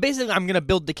gonna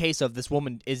build the case of this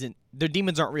woman their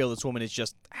demons aren't real. This woman is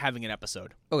just having an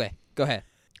episode. Okay, go ahead.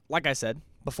 Like I said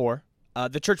before,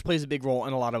 the church plays a big role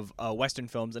in a lot of Western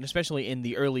films, and especially in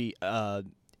the early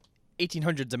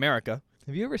 1800s America.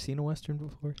 Have you ever seen a Western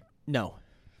before? No.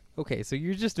 Okay, so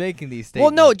you're just making these Well,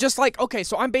 statements. no, just like, okay,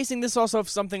 so I'm basing this also off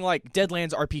something like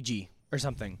Deadlands RPG or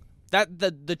something. That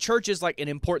the church is like an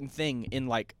important thing in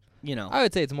like, you know. I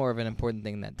would say it's more of an important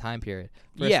thing in that time period.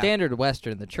 For Yeah. a standard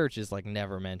Western, the church is like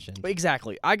never mentioned.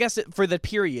 Exactly. I guess for the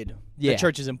period, Yeah. the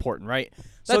church is important, right?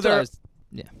 That's what I there, was-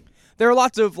 yeah. there are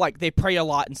lots of like they pray a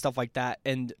lot and stuff like that,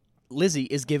 and Lizzie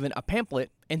is given a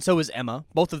pamphlet, and so is Emma.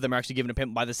 Both of them are actually given a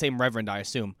pamphlet by the same reverend, I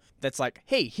assume. That's like,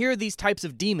 hey, here are these types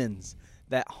of demons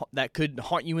that could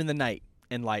haunt you in the night,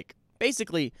 and like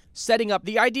basically setting up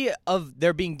the idea of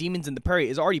there being demons in the prairie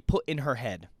is already put in her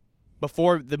head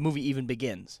before the movie even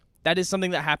begins. That is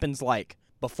something that happens like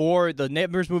before the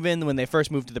neighbors move in, when they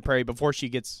first move to the prairie, before she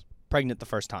gets pregnant the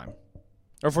first time,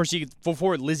 or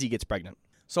before Lizzie gets pregnant.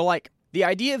 So like the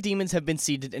idea of demons have been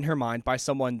seeded in her mind by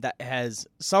someone that has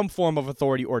some form of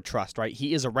authority or trust, right?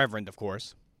 He is a reverend, of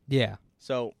course. Yeah.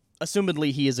 So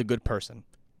assumedly he is a good person.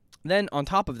 Then on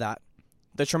top of that,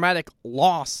 the traumatic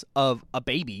loss of a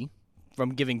baby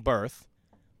from giving birth,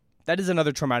 that is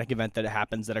another traumatic event that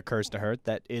happens, that occurs to her,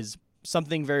 that is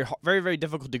something very, very, very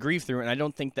difficult to grieve through, and I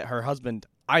don't think that her husband,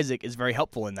 Isaac, is very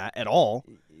helpful in that at all.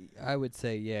 I would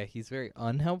say, yeah, he's very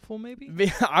unhelpful,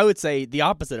 maybe? I would say the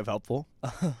opposite of helpful.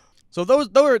 So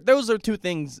those are two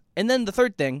things. And then the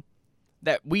third thing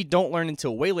that we don't learn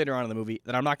until way later on in the movie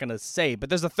that I'm not going to say, but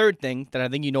there's a third thing that I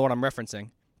think you know what I'm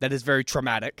referencing that is very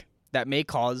traumatic that may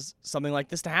cause something like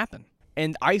this to happen.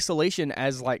 And isolation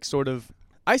as like sort of...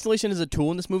 Isolation as a tool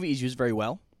in this movie is used very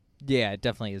well. Yeah, it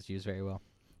definitely is used very well.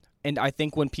 And I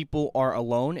think when people are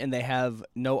alone and they have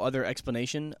no other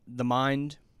explanation, the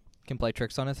mind Can play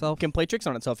tricks on itself? can play tricks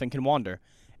on itself and can wander.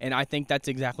 And I think that's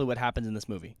exactly what happens in this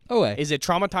movie. Oh, wait. Is a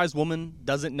traumatized woman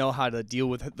doesn't know how to deal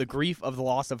with the grief of the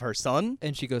loss of her son,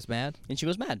 And she goes mad? and she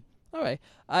goes mad. All right.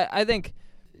 I think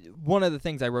one of the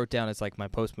things I wrote down as like my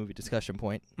post-movie discussion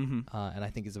point, Mm-hmm. and I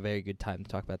think is a very good time to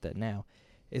talk about that now,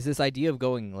 is this idea of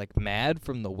going like mad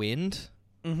from the wind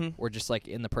Mm-hmm. or just like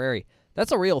in the prairie.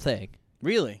 That's a real thing.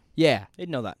 Really? Yeah.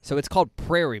 Didn't know that. So it's called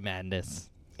prairie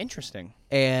madness. Interesting.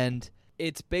 And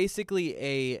it's basically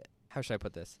a, how should I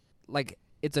put this? Like,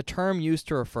 it's a term used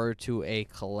to refer to a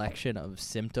collection of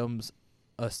symptoms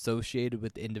associated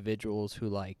with individuals who,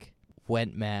 like,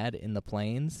 went mad in the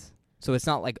plains. So it's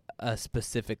not like a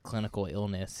specific clinical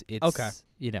illness. It's, Okay.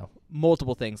 you know,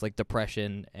 multiple things like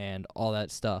depression and all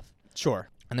that stuff. Sure.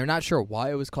 And they're not sure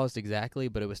why it was caused exactly,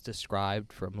 but it was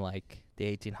described from, like, the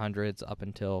 1800s up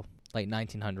until, like,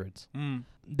 1900s. Mm.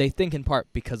 They think in part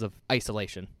because of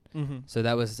isolation. Mm-hmm. So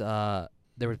that was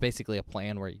there was basically a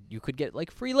plan where you could get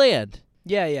like free land,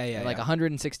 Yeah, like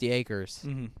 160 acres,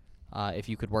 Mm-hmm. if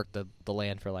you could work the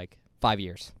land for like 5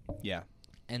 years. Yeah.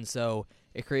 And so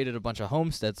it created a bunch of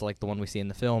homesteads like the one we see in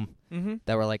the film Mm-hmm.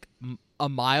 that were like a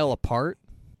mile apart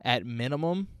at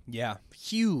minimum. Yeah.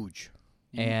 Huge.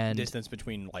 And- distance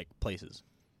between like places.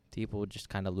 People would just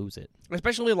kind of lose it.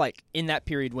 Especially like in that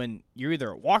period when you're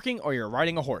either walking or you're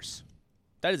riding a horse.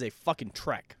 That is a fucking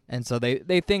trek. And so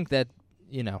they think that,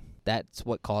 you know, that's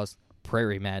what caused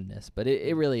prairie madness. But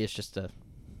it really is just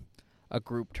a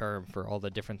group term for all the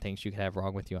different things you could have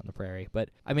wrong with you on the prairie. But,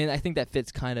 I mean, I think that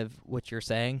fits kind of what you're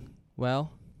saying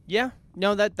well. Yeah.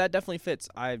 No, that definitely fits.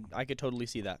 I could totally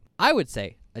see that. I would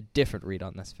say a different read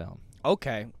on this film.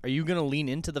 Okay. Are you going to lean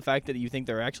into the fact that you think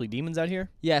there are actually demons out here?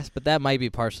 Yes, but that might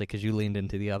be partially because you leaned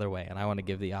into the other way, and I want to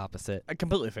give the opposite.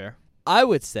 Completely fair. I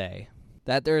would say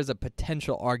that there is a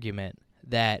potential argument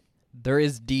that there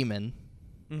is demon,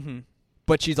 Mm-hmm.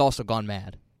 but she's also gone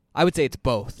mad. I would say it's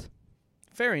both,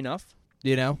 Fair enough.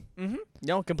 you know? Mm-hmm.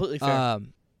 No, completely fair.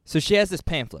 So she has this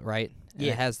pamphlet, right? And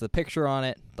Yeah. it has the picture on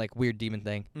it, like weird demon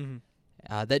thing,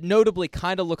 Mm-hmm. that notably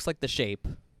kind of looks like the shape,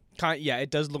 Yeah, it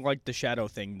does look like the shadow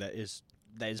thing that is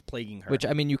plaguing her. which,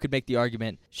 I mean, you could make the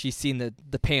argument she's seen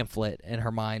the pamphlet and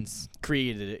her mind's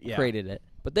created it. Yeah. created it.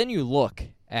 But then you look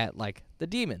at, like, the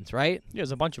demons, right? Yeah,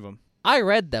 there's a bunch of them. I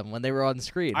read them when they were on the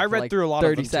screen. I for, read like, through a lot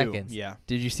 30 of them seconds. too. Yeah.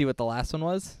 Did you see what the last one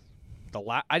was?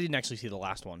 I didn't actually see the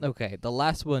last one. Okay, the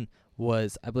last one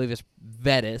was, I believe it's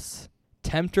Vetus,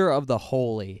 Tempter of the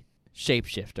Holy,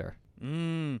 Shapeshifter.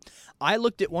 I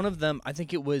looked at one of them. I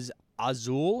think it was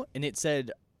Azul, and it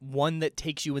said one that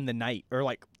takes you in the night, or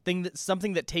like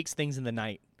something that takes things in the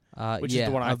night, which yeah, is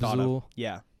the one I thought of. Abzul,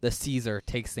 Yeah. the Caesar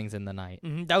takes things in the night.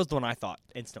 That was the one I thought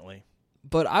instantly.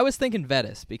 But I was thinking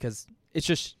Vetus because it's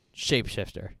just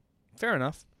Shapeshifter. Fair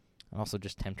enough. And also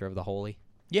just Tempter of the Holy.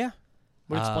 Yeah.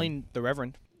 Would explain the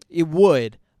Reverend. It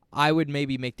would. I would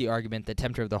maybe make the argument that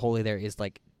Tempter of the Holy there is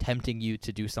like tempting you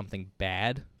to do something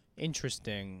bad.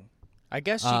 Interesting. I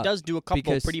guess she does do a couple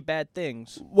because- pretty bad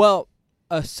things. Well,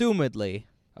 assumedly,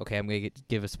 okay, I'm going to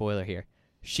give a spoiler here.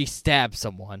 She stabs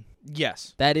someone.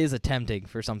 Yes. That is attempting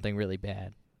for something really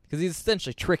bad. Because he's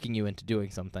essentially tricking you into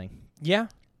doing something. Yeah.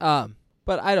 But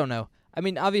I don't know. I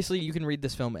mean, obviously, you can read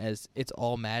this film as it's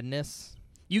all madness.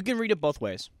 You can read it both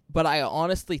ways. But I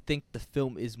honestly think the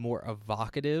film is more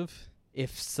evocative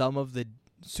if some of the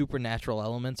supernatural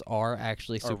elements are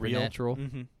actually supernatural.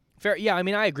 Mm-hmm. Fair. Yeah, I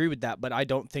mean, I agree with that, but I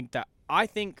don't think that. I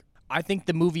think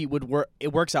the movie would work.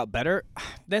 It works out better.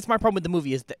 That's my problem with the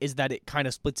movie is that it kind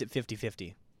of splits it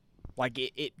 50-50. Like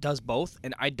it does both,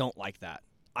 and I don't like that.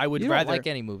 I would rather don't like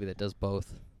any movie that does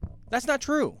both. That's not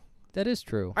true. That is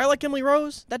true. I like Emily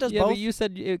Rose. That does both. Yeah, but you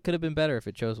said it could have been better if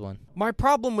it chose one. My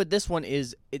problem with this one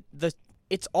is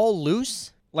it's all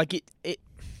loose. Like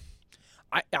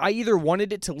I either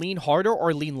wanted it to lean harder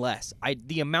or lean less.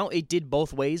 The amount it did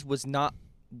both ways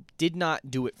did not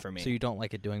do it for me. So you don't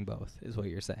like it doing both, is what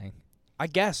you're saying. I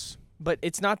guess, but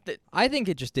it's not that. I think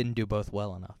it just didn't do both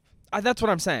well enough. That's what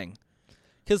I'm saying.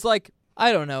 Because, like,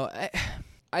 I don't know.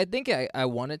 I think I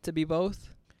want it to be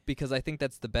both because I think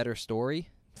that's the better story.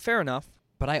 Fair enough.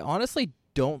 But I honestly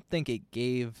don't think it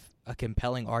gave a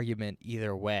compelling argument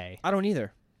either way. I don't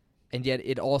either. And yet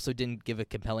it also didn't give a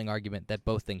compelling argument that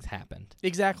both things happened.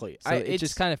 Exactly. So it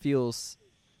just kind of feels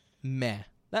meh.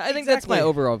 I think Exactly. that's my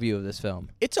overall view of this film.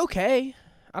 It's okay.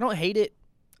 I don't hate it.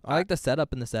 I like the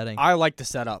setup and the setting. I like the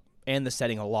setup and the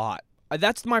setting a lot.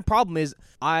 That's my problem is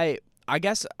I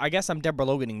guess I'm Deborah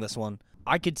Loganing this one.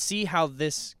 I could see how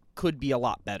this could be a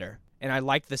lot better. And I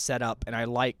like the setup and I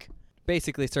like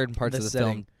basically certain parts of the setting.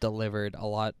 film delivered a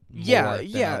lot more than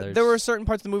others. There were certain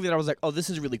parts of the movie that I was like, oh, this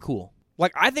is really cool.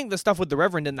 Like, I think the stuff with the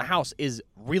Reverend in the house is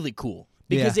really cool.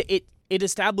 Because it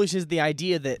establishes the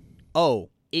idea that, oh,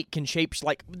 it can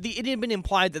it had been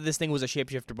implied that this thing was a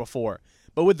shapeshifter before.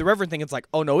 But with the Reverend thing, it's like,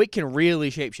 oh, no, it can really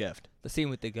shapeshift. The scene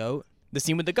with the goat? The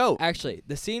scene with the goat. Actually,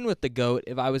 the scene with the goat,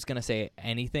 if I was going to say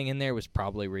anything in there, was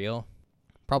probably real.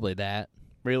 Probably that.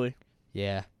 Really?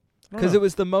 Yeah. Because it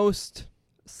was the most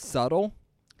subtle.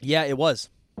 Yeah, it was.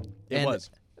 It was.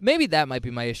 Maybe that might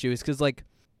be my issue, is because, like,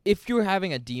 if you're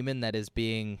having a demon that is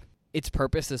its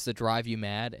purpose is to drive you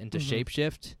mad and to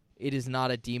shapeshift, it is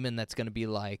not a demon that's going to be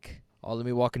like, oh, let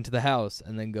me walk into the house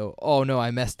and then go, oh, no,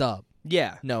 I messed up.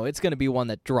 Yeah. No, it's going to be one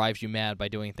that drives you mad by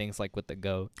doing things like with the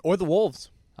goat. Or the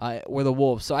wolves. Or the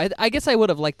wolves. So I guess I would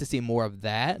have liked to see more of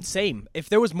that. Same. If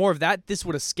there was more of that, this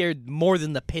would have scared more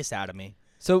than the piss out of me.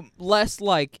 So less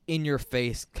like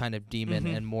in-your-face kind of demon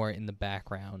and more in the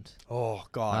background. Oh,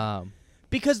 God.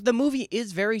 Because the movie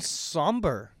is very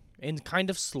somber and kind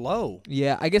of slow.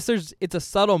 Yeah, I guess it's a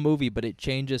subtle movie, but it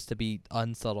changes to be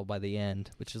unsubtle by the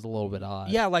end, which is a little bit odd.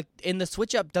 Yeah, like, and the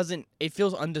switch-up it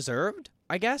feels undeserved,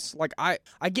 I guess. Like, I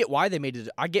get why they made it,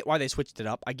 I get why they switched it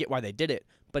up, I get why they did it,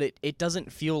 but it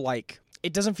doesn't feel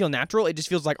natural. It just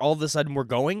feels like all of a sudden we're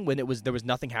going when there was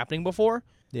nothing happening before.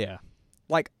 Yeah.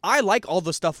 Like, I like all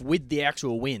the stuff with the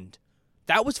actual wind.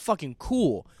 That was fucking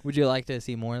cool. Would you like to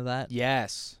see more of that?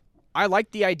 Yes. I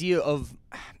like the idea of...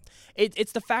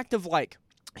 It's the fact of, like,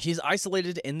 she's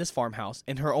isolated in this farmhouse,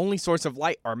 and her only source of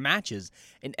light are matches.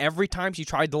 And every time she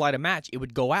tried to light a match, it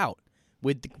would go out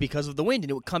because of the wind,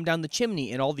 and it would come down the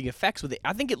chimney and all the effects with it.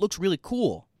 I think it looks really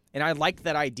cool, and I like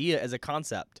that idea as a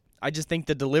concept. I just think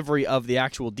the delivery of the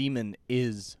actual demon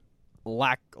is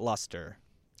lackluster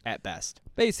at best.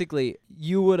 Basically,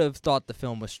 you would have thought the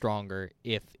film was stronger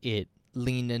if it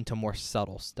leaned into more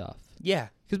subtle stuff. Yeah.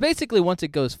 Because basically, once it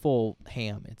goes full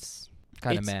ham, it's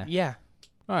kind of meh. Yeah.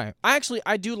 All right.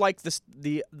 I do like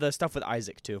the stuff with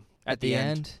Isaac, too. At the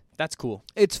end. That's cool.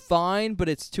 It's fine, but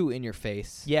it's too in your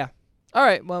face. Yeah. All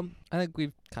right. Well, I think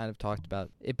we've kind of talked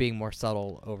about it being more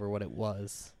subtle over what it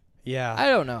was. Yeah. I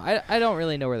don't know. I don't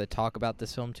really know where to talk about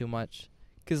this film too much.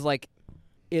 Because, like,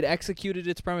 it executed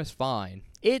its premise fine.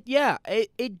 It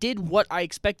did what I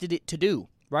expected it to do,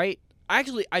 right?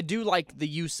 Actually, I do like the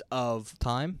use of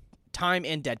time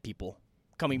and dead people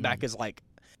coming back as, like,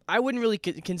 I wouldn't really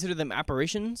consider them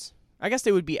apparitions. I guess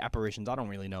they would be apparitions. I don't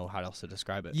really know how else to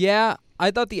describe it. Yeah,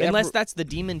 I thought unless that's the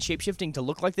demon shapeshifting to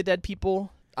look like the dead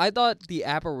people. I thought the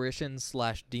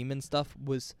apparition/demon stuff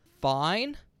was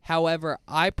fine. However,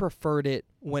 I preferred it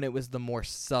when it was the more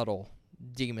subtle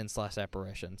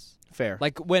demon/apparitions. Fair.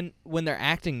 Like when they're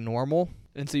acting normal,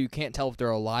 and so you can't tell if they're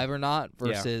alive or not,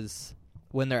 versus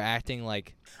when they're acting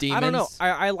like demons. I don't know.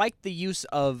 I like the use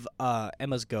of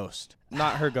Emma's ghost.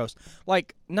 Not her ghost.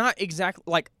 Like, not exactly...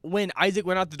 Like, when Isaac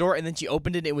went out the door and then she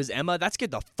opened it and it was Emma, that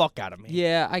scared the fuck out of me.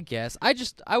 Yeah, I guess.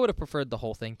 I would have preferred the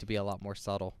whole thing to be a lot more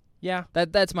subtle. Yeah.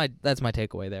 That's my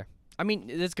takeaway there. I mean,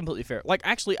 that's completely fair. Like,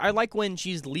 actually, I like when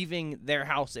she's leaving their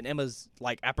house and Emma's,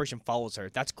 like, apparition follows her.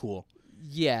 That's cool.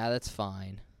 Yeah, that's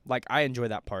fine. Like, I enjoy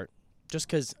that part. just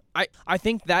because I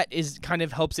think that is kind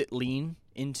of helps it lean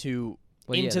into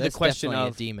the question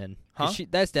of a demon. Huh?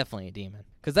 That's definitely a demon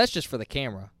because that's just for the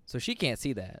camera, so she can't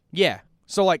see that. Yeah.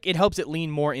 So like it helps it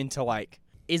lean more into like,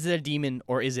 is it a demon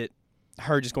or is it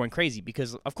her just going crazy?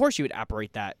 Because of course you would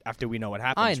apparate that after we know what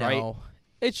happens, I know. right?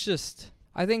 It's just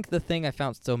I think the thing I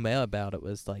found so meh about it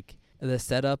was like the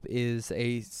setup is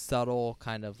a subtle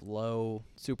kind of low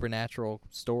supernatural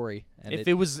story. And if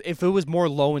it was more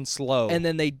low and slow, and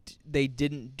then they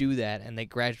didn't do that, and they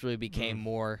gradually became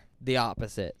more the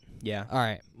opposite. Yeah. All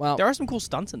right. Well, there are some cool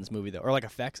stunts in this movie though, or like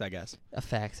effects, I guess.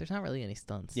 Effects. There's not really any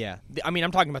stunts. Yeah. I mean,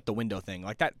 I'm talking about the window thing.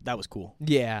 Like that was cool.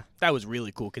 Yeah. That was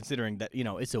really cool considering that,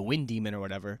 it's a wind demon or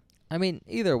whatever. I mean,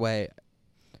 either way, it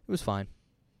was fine.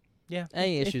 Yeah.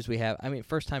 Any issues we have? I mean,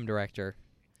 first-time director.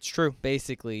 It's true.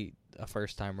 Basically a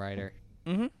first-time writer.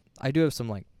 Mm-hmm. I do have some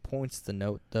like points to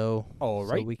note though. All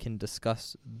right. So we can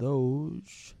discuss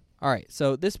those. All right.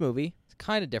 So this movie is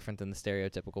kind of different than the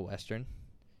stereotypical Western.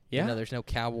 Yeah. There's no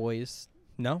cowboys.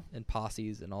 No. And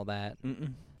posses and all that.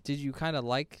 Mm-mm. Did you kind of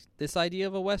like this idea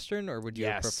of a Western, or would you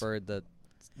have preferred the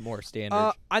more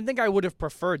standard? I think I would have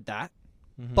preferred that,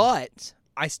 Mhm. but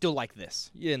I still like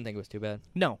this. You didn't think it was too bad?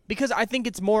 No, because I think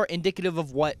it's more indicative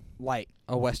of what, like,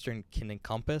 A Western can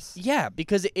encompass? yeah,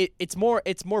 because it's more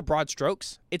broad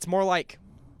strokes. It's more like,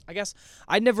 I guess,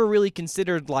 I never really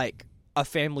considered, like, a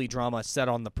family drama set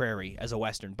on the prairie as a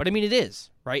Western. But, I mean, it is,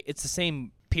 right? It's the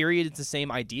same period. It's the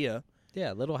same idea.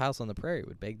 Yeah, Little House on the Prairie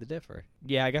would beg to differ.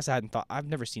 Yeah, I guess I hadn't thought. I've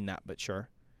never seen that, but sure.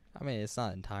 I mean, it's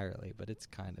not entirely, but it's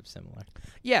kind of similar.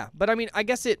 Yeah, but I mean, I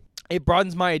guess it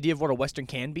broadens my idea of what a Western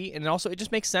can be, and also it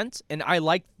just makes sense, and I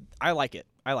like it. I liked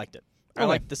it. I Okay.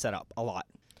 liked the setup a lot.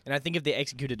 And I think if they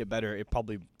executed it better,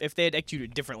 if they had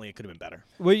executed it differently, it could have been better.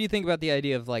 What do you think about the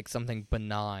idea of, like, something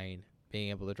benign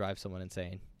being able to drive someone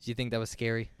insane? Do you think that was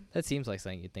scary? That seems like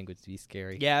something you'd think would be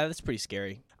scary. Yeah, that's pretty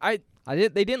scary. They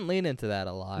didn't lean into that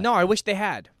a lot. No, I wish they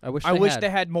had. I wish they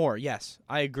had more. Yes,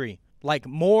 I agree. Like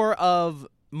more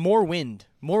wind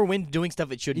doing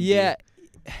stuff it shouldn't. Yeah.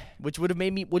 do, which would have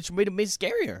made it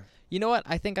scarier. You know what?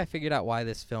 I think I figured out why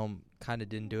this film kind of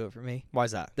didn't do it for me. Why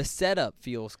is that? The setup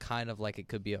feels kind of like it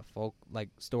could be a folk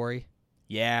story,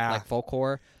 Yeah, like folk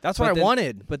horror. that's what I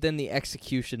wanted. But then the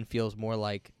execution feels more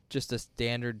like just a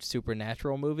standard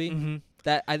supernatural movie.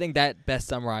 Mm-hmm. I think that best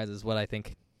summarizes what I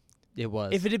think it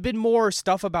was. If it had been more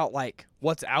stuff about like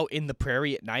what's out in the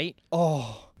prairie at night,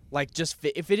 like just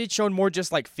if it had shown more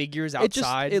just like figures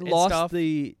outside, it and lost stuff,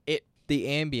 the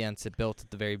ambience it built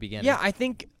at the very beginning. Yeah, I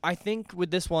think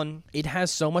with this one, it has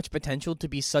so much potential to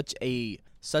be such a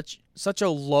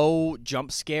low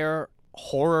jump scare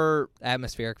horror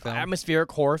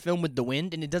atmospheric horror film with the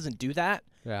wind, and it doesn't do that.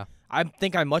 Yeah, I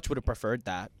think I much would have preferred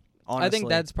that. Honestly, I think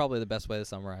that's probably the best way to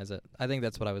summarize it. I think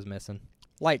that's what I was missing.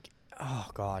 Like, oh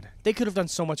god, they could have done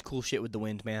so much cool shit with the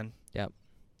wind, man. Yep,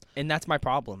 and that's my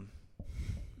problem.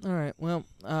 All right, well,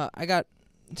 I got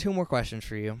 2 more questions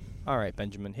for you. All right,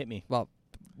 Benjamin, hit me. Well,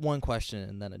 1 question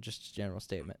and then just a general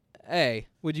statement. A,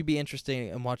 would you be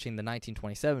interested in watching the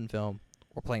 1927 film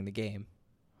or playing the game?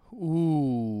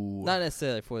 Ooh. Not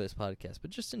necessarily for this podcast,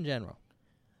 but just in general.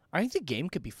 I think the game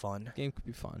could be fun. Game could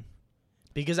be fun.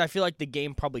 Because I feel like the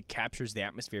game probably captures the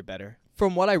atmosphere better.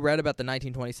 From what I read about the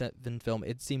 1927 film,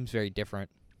 it seems very different.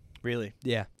 Really?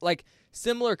 Yeah. Like,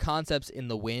 similar concepts in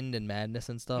the wind and madness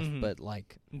and stuff, but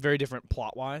like... very different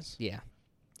plot-wise? Yeah.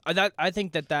 I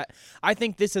think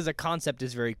this as a concept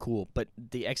is very cool, but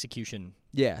the execution...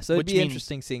 Yeah, so it'd be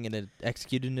interesting seeing it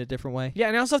executed in a different way. Yeah,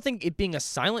 and I also think it being a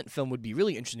silent film would be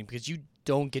really interesting because you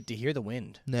don't get to hear the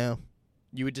wind. No.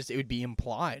 It would be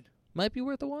implied. Might be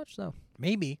worth a watch, though.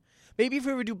 Maybe if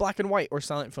we ever do black and white or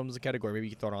silent films as a category, maybe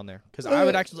you could throw it on there. Because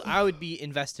I would be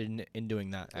invested in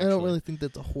doing that, actually. I don't really think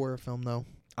that's a horror film, though.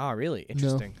 Ah, really?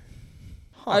 Interesting. No.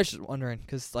 Huh. I was just wondering,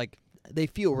 because, like, they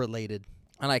feel related.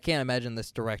 And I can't imagine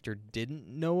this director didn't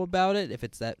know about it if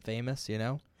it's that famous, you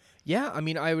know? Yeah, I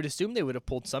mean, I would assume they would have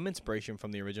pulled some inspiration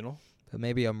from the original. But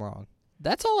maybe I'm wrong.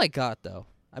 That's all I got, though.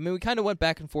 I mean, we kind of went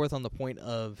back and forth on the point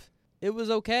of it was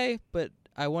okay, but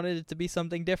I wanted it to be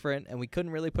something different, and we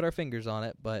couldn't really put our fingers on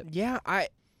it. But yeah,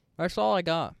 that's all I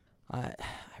got. I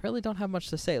really don't have much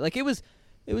to say. Like, it was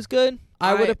good.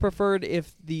 I would have preferred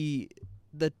if the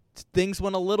things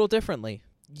went a little differently.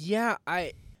 Yeah,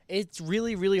 it's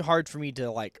really, really hard for me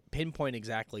to, like, pinpoint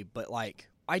exactly, but, like,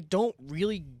 I don't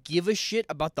really give a shit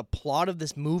about the plot of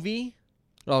this movie.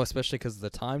 Oh, especially because of the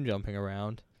time jumping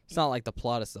around. It's not like the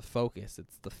plot is the focus,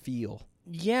 it's the feel.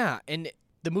 Yeah, and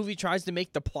the movie tries to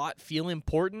make the plot feel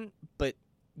important, but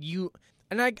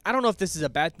I don't know if this is a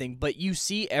bad thing, but you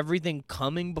see everything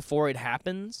coming before it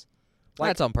happens. Like,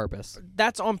 that's on purpose.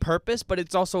 That's on purpose, but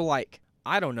it's also like,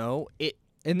 I don't know.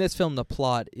 In this film, the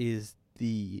plot is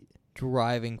the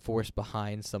driving force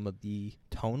behind some of the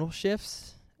tonal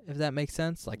shifts, if that makes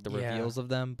sense, like the reveals of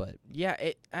them. But yeah,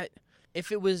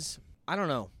 if it was, I don't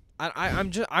know.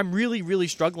 I'm really, really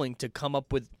struggling to come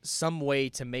up with some way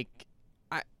to make.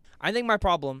 I think my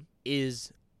problem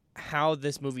is how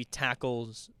this movie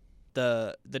tackles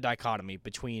the dichotomy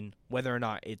between whether or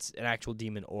not it's an actual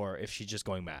demon or if she's just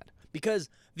going mad. Because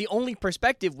the only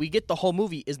perspective we get the whole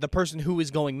movie is the person who is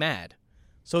going mad.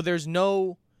 So there's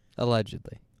no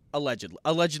allegedly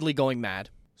going mad.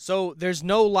 So there's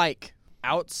no like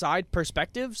outside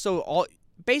perspective. So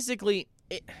basically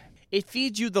it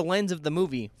feeds you the lens of the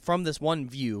movie from this one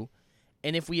view.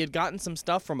 And if we had gotten some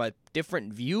stuff from a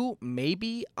different view,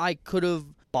 maybe I could have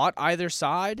bought either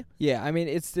side. Yeah, I mean,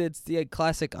 it's the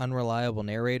classic unreliable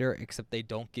narrator, except they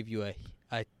don't give you a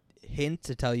hint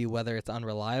to tell you whether it's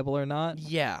unreliable or not.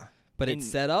 Yeah. But it's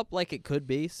set up like it could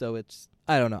be, so it's,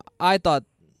 I don't know. I thought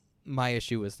my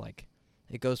issue was like,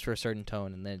 it goes for a certain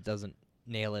tone and then it doesn't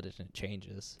nail it and it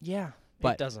changes. Yeah,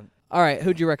 but it doesn't. All right,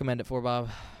 who'd you recommend it for, Bob?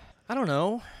 I don't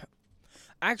know.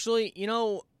 Actually,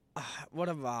 what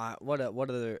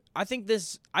other? I think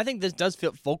this does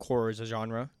fit folk horror as a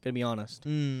genre. Gonna be honest.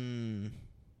 From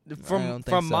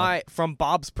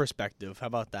Bob's perspective, how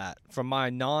about that? From my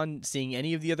non-seeing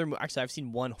any of the other, actually, I've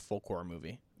seen one folk horror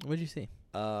movie. What'd you see?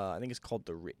 I think it's called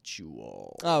The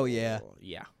Ritual. Oh yeah,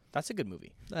 yeah, that's a good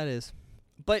movie. That is.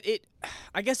 But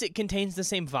I guess it contains the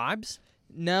same vibes.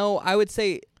 No, I would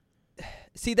say.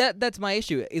 See, that's my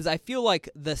issue. Is I feel like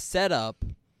the setup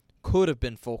could have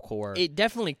been folk horror. It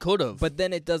definitely could have. But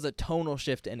then it does a tonal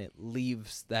shift and it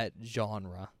leaves that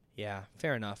genre. Yeah,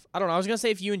 fair enough. I don't know. I was going to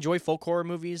say if you enjoy folk horror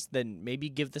movies, then maybe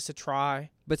give this a try.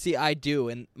 But see, I do.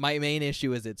 And my main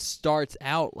issue is it starts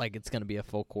out like it's going to be a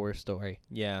folk horror story.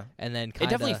 Yeah. And then it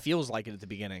definitely feels like it at the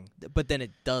beginning. But then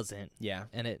it doesn't. Yeah.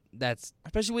 And that's...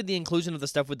 Especially with the inclusion of the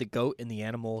stuff with the goat and the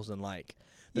animals and like...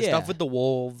 The stuff with the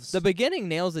wolves. The beginning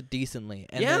nails it decently.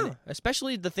 And then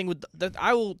especially the thing with...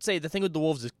 I will say the thing with the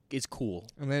wolves is cool.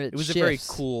 And then it was a very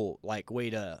cool way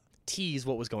to tease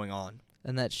what was going on.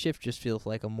 And that shift just feels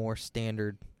like a more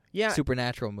standard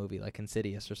supernatural movie, like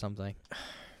Insidious or something.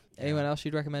 Anyone else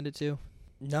you'd recommend it to?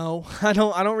 No, I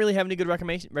don't really have any good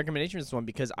recommendations for this one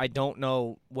because I don't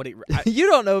know what it... You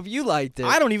don't know if you liked it.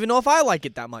 I don't even know if I like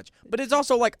it that much. But it's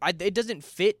also like, it doesn't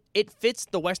fit... It fits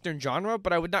the Western genre,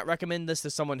 but I would not recommend this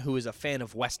to someone who is a fan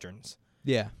of Westerns.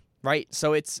 Yeah. Right?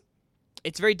 So it's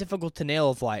very difficult to nail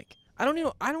of like... I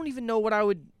don't even know what I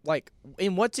would... Like,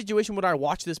 in what situation would I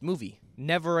watch this movie?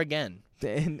 Never again.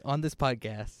 On this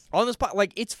podcast.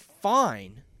 Like, it's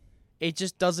fine. It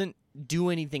just doesn't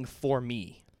do anything for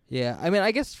me. Yeah, I mean,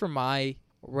 I guess for my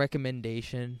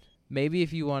recommendation, maybe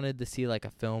if you wanted to see like a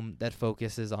film that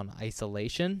focuses on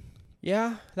isolation.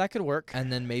 Yeah, that could work.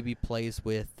 And then maybe plays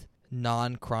with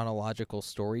non-chronological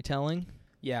storytelling.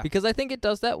 Yeah. Because I think it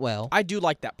does that well. I do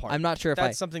like that part. I'm not sure if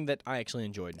that's something that I actually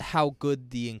enjoyed. How good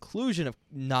the inclusion of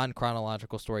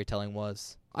non-chronological storytelling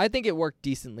was. I think it worked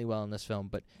decently well in this film,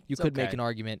 but you could make an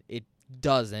argument it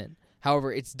doesn't.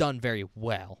 However, it's done very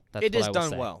well. It is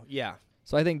done well, yeah.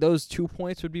 So I think those 2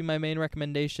 points would be my main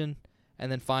recommendation.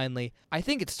 And then finally, I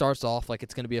think it starts off like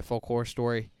it's going to be a folk horror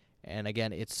story. And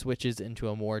again, it switches into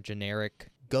a more generic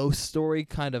ghost story,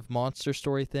 kind of monster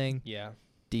story thing. Yeah.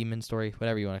 Demon story,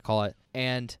 whatever you want to call it.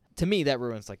 And to me, that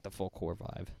ruins like the folk horror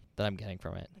vibe that I'm getting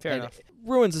from it. Fair enough.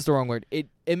 Ruins is the wrong word. It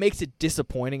makes it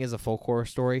disappointing as a folk horror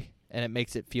story. And it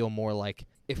makes it feel more like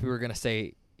if we were going to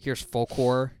say, here's folk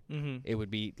horror, it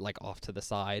would be like off to the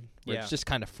side. Where it's just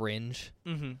kind of fringe.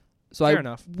 Mm-hmm. So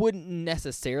I wouldn't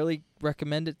necessarily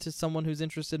recommend it to someone who's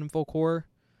interested in folk horror.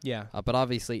 Yeah. But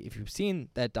obviously, if you've seen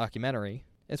that documentary,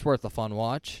 it's worth a fun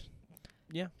watch.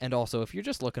 Yeah. And also, if you're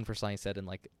just looking for something set in,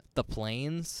 like, the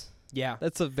plains,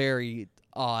 that's a very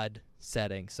odd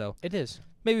setting. So it is.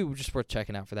 Maybe we're just worth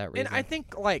checking out for that reason. And I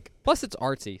think, like... Plus, it's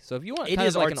artsy. So if you want it kind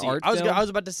is of like artsy. an art film... I was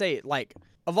about to say, like,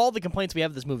 of all the complaints we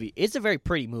have of this movie, it's a very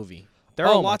pretty movie. There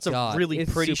are lots of really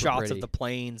pretty shots of the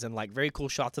plains and, like, very cool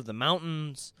shots of the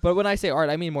mountains. But when I say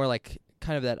art, I mean more like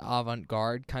kind of that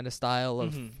avant-garde kind of style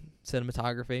of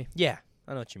cinematography. Yeah,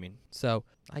 I know what you mean. So,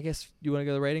 I guess you want to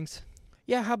go to the ratings?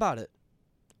 Yeah, how about it?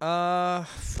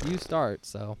 You start,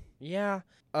 so. Yeah.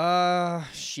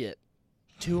 Shit.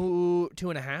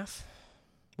 2.5?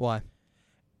 Why?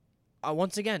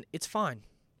 Once again, it's fine.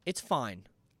 It's fine.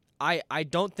 I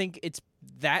don't think it's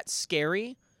that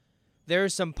scary. There are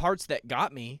some parts that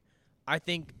got me. I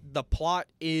think the plot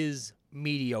is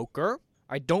mediocre.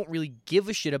 I don't really give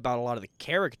a shit about a lot of the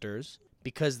characters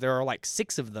because there are like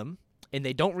 6 of them and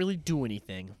they don't really do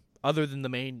anything other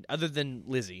than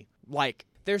Lizzie. Like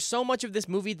there's so much of this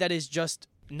movie that is just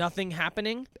nothing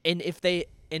happening, and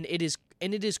it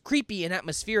is creepy and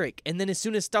atmospheric, and then as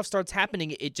soon as stuff starts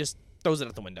happening, it just throws it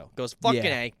out the window. Goes, fucking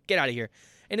A, get out of here.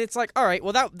 And it's like, all right,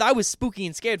 well, that was spooky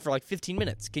and scared for like 15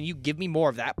 minutes. Can you give me more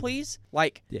of that, please?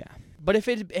 Like, Yeah. But if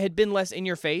it had been less in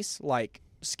your face, like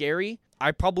scary,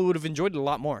 I probably would have enjoyed it a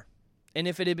lot more. And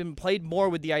if it had been played more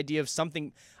with the idea of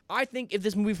something, I think if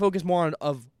this movie focused more on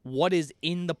of what is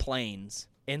in the planes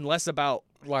and less about,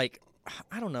 like,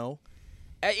 I don't know,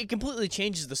 it completely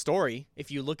changes the story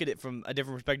if you look at it from a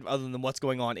different perspective other than what's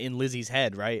going on in Lizzie's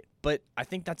head, right? But I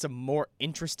think that's a more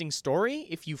interesting story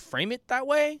if you frame it that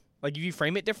way. Like, if you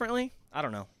frame it differently, I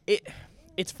don't know.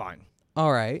 It's fine.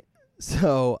 All right.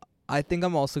 So I think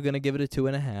I'm also going to give it a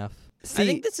 2.5. See, I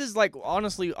think this is, like,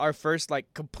 honestly our first,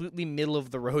 like, completely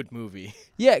middle-of-the-road movie.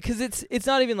 yeah, because it's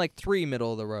not even like 3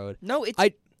 middle of the road. No, it's...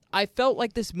 I felt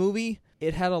like this movie,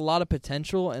 it had a lot of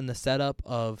potential in the setup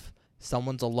of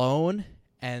someone's alone,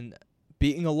 and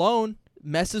being alone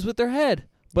messes with their head.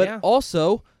 But Yeah.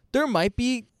 also, there might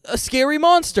be a scary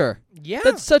monster. Yeah.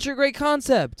 That's such a great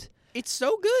concept. It's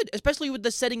so good, especially with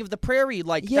the setting of the prairie.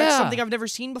 Like, Yeah. that's something I've never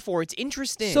seen before. It's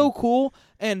interesting. So cool.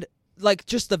 And, like,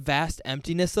 just the vast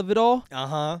emptiness of it all.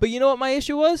 Uh-huh. But you know what my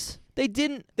issue was? They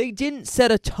didn't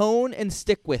set a tone and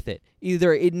stick with it.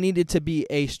 Either it needed to be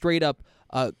a straight up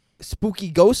spooky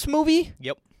ghost movie.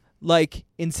 Yep. Like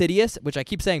Insidious, which I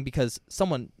keep saying because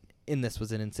someone in this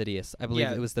was in Insidious. I believe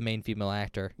Yeah. it was the main female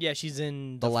actor. Yeah, she's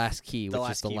in... The Last Key, the which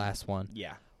Last is the Key. last one.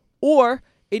 Yeah. Or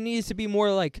it needs to be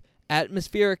more like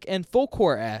atmospheric and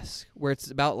folklore-esque, where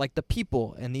it's about like the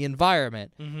people and the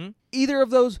environment. Mm-hmm. Either of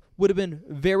those would have been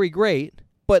very great,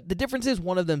 but the difference is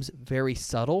one of them's very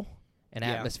subtle and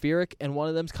Yeah. atmospheric, and one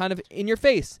of them's kind of in your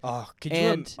face. Oh, could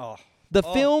And you... The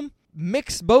Oh. film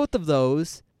mixed both of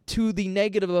those to the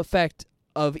negative effect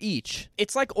of each.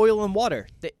 It's like oil and water.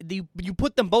 You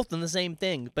put them both in the same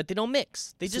thing, but they don't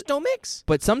mix. They just don't mix.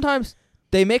 But sometimes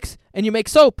they mix and you make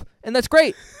soap, and that's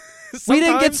great. We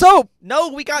didn't get Sometimes- soap. No,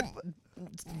 we got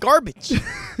garbage.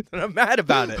 And I'm mad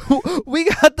about it. We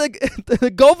got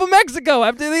the Gulf of Mexico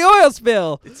after the oil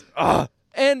spill. Ugh.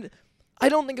 And I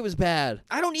don't think it was bad.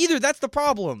 I don't either. That's the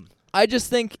problem. I just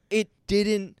think it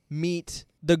didn't meet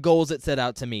the goals it set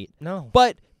out to meet. No.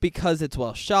 But because it's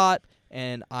well shot,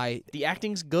 and The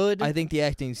acting's good. I think the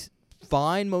acting's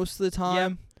fine most of the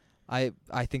time. I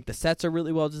think the sets are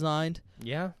really well designed.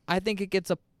 Yeah. I think it gets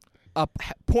a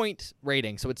point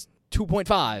rating, so it's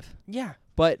 2.5. Yeah.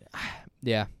 But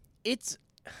yeah, It's...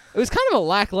 it was kind of a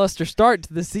lackluster start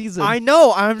to the season. I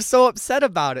know. I'm so upset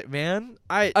about it, man.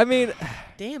 I mean,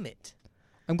 Damn it.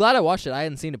 I'm glad I watched it. I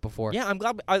hadn't seen it before. Yeah, I'm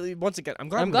glad. Once again, I'm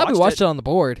glad. I'm glad we watched it on the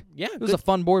board. Yeah, It was a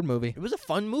fun board movie. It was a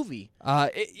fun movie.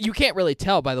 You can't really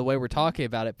tell by the way we're talking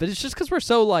about it, but it's just because we're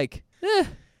so like,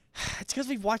 It's because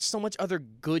we've watched so much other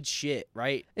good shit,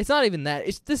 right? it's not even that.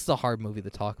 This is a hard movie to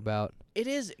talk about. It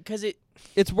is because it.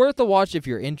 It's worth a watch if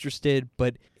you're interested,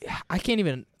 but I can't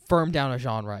even firm down a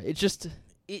genre. It's just,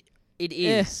 It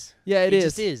is. yeah, It is.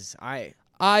 just is.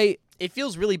 It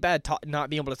feels really bad not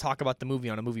being able to talk about the movie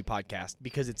on a movie podcast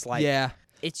because it's like yeah.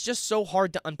 it's just so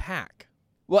hard to unpack.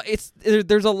 Well,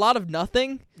 there's a lot of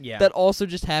nothing Yeah. that also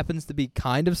just happens to be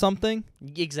kind of something.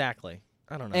 Exactly.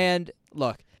 I don't know. And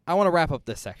look, I want to wrap up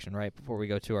this section right before we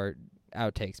go to our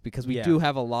outtakes because we Yeah. do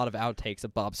have a lot of outtakes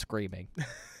of Bob screaming.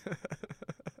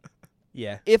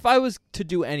 yeah. If I was to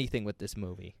do anything with this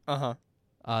movie Uh-huh.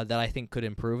 that I think could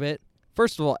improve it,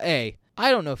 first of all, I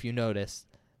don't know if you noticed,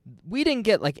 we didn't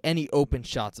get like any open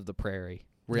shots of the prairie,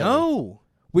 really. No.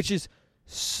 Which is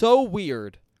so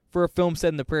weird for a film set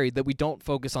in the prairie that we don't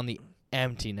focus on the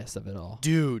emptiness of it all.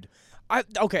 Dude. I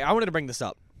wanted to bring this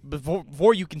up.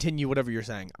 Before you continue whatever you're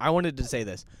saying, I wanted to say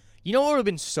this. You know what would have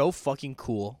been so fucking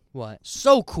cool? What?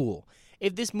 So cool.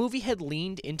 If this movie had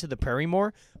leaned into the prairie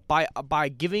more by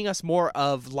giving us more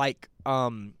of like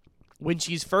when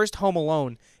she's first home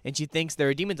alone and she thinks there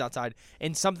are demons outside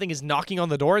and something is knocking on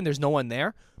the door and there's no one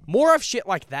there. More of shit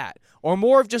like that. Or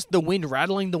more of just the wind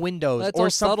rattling the windows That's or all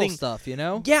something. subtle stuff, you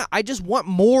know? Yeah, I just want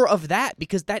more of that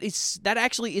because that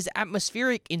actually is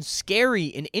atmospheric and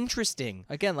scary and interesting.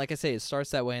 Again, like I say, it starts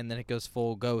that way and then it goes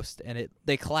full ghost and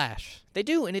they clash. They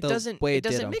do, and it The doesn't way it it did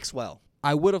doesn't 'em. mix well.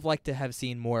 I would have liked to have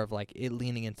seen more of like it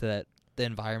leaning into the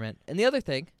environment. And the other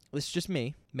thing, this is just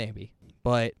me, maybe,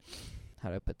 but how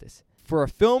do I put this? For a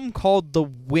film called The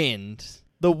Wind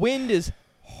is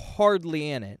hardly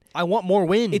in it. I want more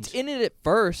wind. It's in it at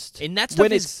first. and that stuff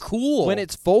when is it's cool. When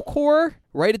it's folk horror,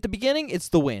 right at the beginning, it's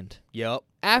the wind. Yep.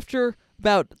 After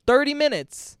about 30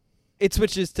 minutes, it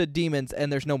switches to demons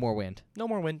and there's no more wind. No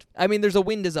more wind. I mean, there's a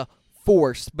wind as a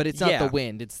force, but it's not Yeah. the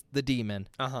wind, it's the demon.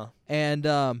 Uh-huh. And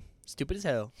Stupid as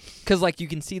hell. Because, like, you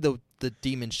can see the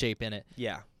demon shape in it.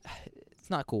 Yeah. It's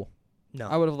not cool. No.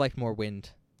 I would have liked more wind.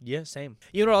 Yeah, same.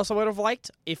 You know what else I would have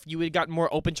liked? If you had gotten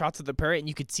more open shots of the parrot and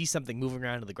you could see something moving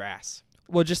around in the grass.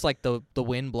 Well, just like the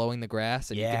wind blowing the grass,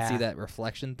 and you Yeah. can see that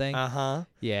reflection thing. Uh-huh.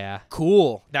 Yeah.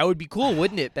 Cool. That would be cool,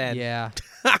 wouldn't it, Ben? Yeah.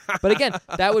 But again,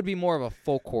 that would be more of a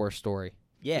folklore story.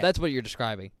 Yeah. That's what you're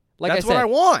describing. Like That's I said, what I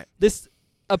want. this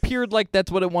appeared like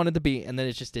that's what it wanted to be, and then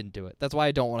it just didn't do it. That's why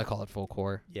I don't want to call it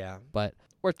folklore, Yeah. but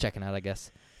worth checking out, I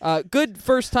guess. Good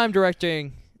first-time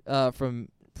directing from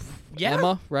Yeah.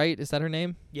 Emma, right? Is that her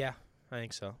name? Yeah, I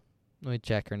think so. Let me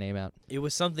check her name out. It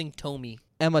was something Tommy.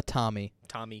 Emma Tommy.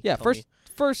 Yeah, Tommy.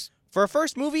 First For a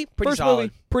first movie, pretty first solid.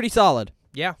 movie, pretty solid.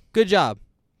 Yeah. Good job.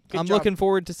 Good I'm job. looking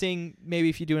forward to seeing maybe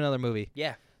if you do another movie.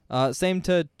 Yeah. Same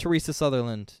to Teresa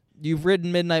Sutherland. You've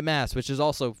written Midnight Mass, which is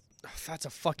also That's a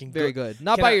fucking very good.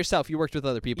 Not Can by I- yourself. You worked with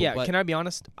other people. Yeah, but can I be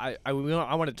honest? I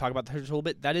want to talk about that a little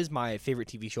bit. That is my favorite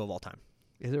TV show of all time.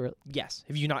 is it really? Yes.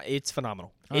 Have you not? It's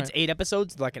phenomenal. All It's 8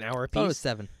 episodes, like an hour apiece. Oh, it's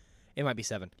 7. It might be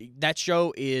 7. That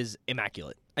show is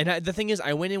immaculate. And the thing is,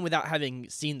 I went in without having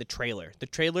seen the trailer. The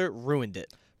trailer ruined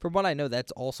it. From what I know,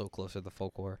 that's also closer to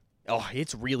folklore. Oh,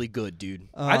 it's really good, dude.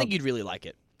 I think you'd really like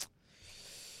it.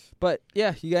 But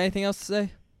yeah, you got anything else to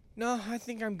say? No, I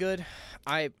think I'm good.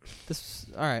 All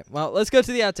Right. Well, let's go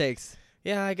to the outtakes.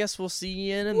 Yeah, I guess we'll see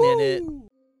you in a minute.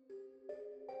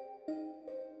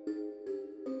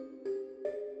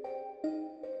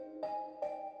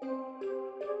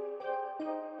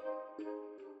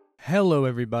 Hello,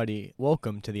 everybody.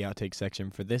 Welcome to the outtake section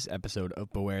for this episode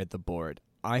of Beware the Board.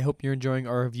 I hope you're enjoying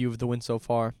our review of The Wind so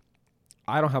far.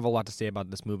 I don't have a lot to say about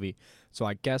this movie, so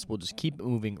I guess we'll just keep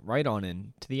moving right on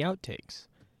in to the outtakes.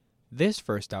 This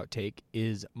first outtake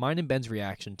is mine and Ben's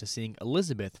reaction to seeing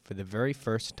Elizabeth for the very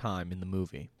first time in the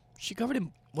movie. She covered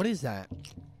in... What is that?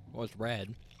 Well, it's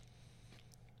red.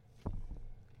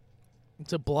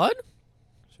 It's a blood?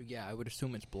 So yeah, I would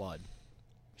assume it's blood.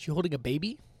 She holding a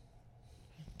baby?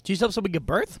 She's helping someone give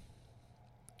birth?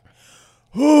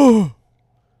 Well,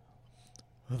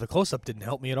 the close-up didn't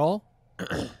help me at all.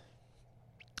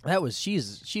 She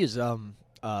is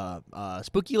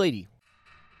spooky lady.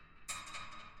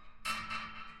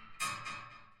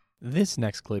 This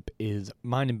next clip is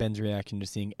mine and Ben's reaction to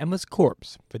seeing Emma's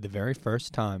corpse for the very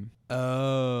first time.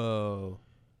 Oh.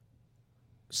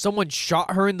 Someone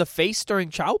shot her in the face during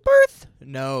childbirth?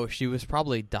 No, she was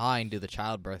probably dying due to the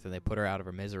childbirth, and they put her out of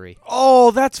her misery. Oh,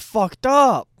 that's fucked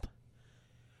up.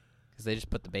 Because they just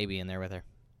put the baby in there with her.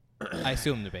 I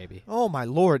assume the baby. Oh, my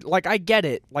Lord. Like, I get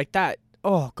it. Like, that.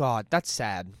 Oh, God. That's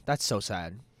sad. That's so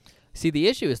sad. See, the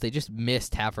issue is they just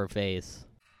missed half her face.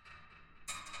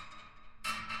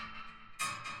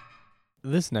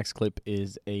 This next clip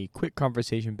is a quick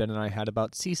conversation Ben and I had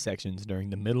about C-sections during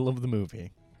the middle of the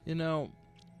movie. You know,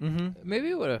 maybe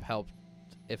it would have helped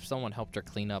if someone helped her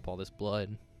clean up all this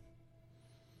blood.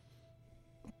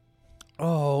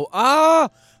 Oh,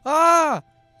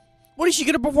 What, is she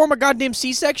going to perform a goddamn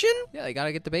C-section? Yeah, they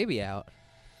gotta get the baby out.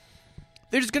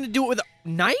 They're just going to do it with a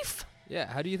knife?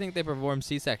 Yeah, how do you think they performed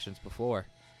C-sections before?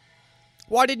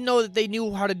 Well, I didn't know that they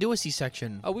knew how to do a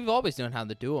C-section. Oh, we've always known how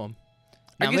to do them.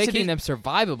 I Now, guess it making is- them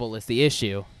survivable is the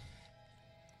issue.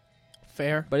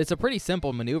 Fair. But it's a pretty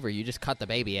simple maneuver. You just cut the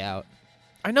baby out.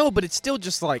 I know, but it's still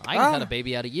just like... I can cut a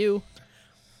baby out of you.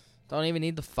 Don't even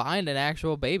need to find an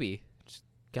actual baby. Just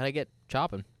gotta get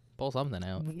chopping. Pull something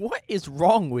out. What is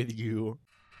wrong with you?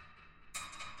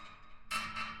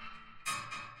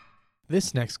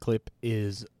 This next clip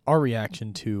is our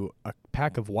reaction to a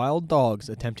pack of wild dogs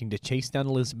attempting to chase down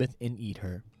Elizabeth and eat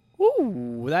her.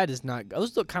 Ooh, that is not...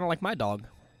 Those look kind of like my dog.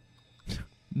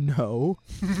 No.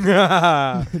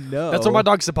 No. No. That's what my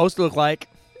dog's supposed to look like.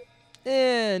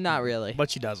 Not really. But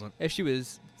she doesn't. If she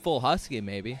was full husky,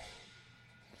 maybe.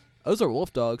 Those are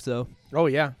wolf dogs, though. Oh,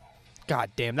 yeah.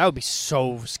 God damn, that would be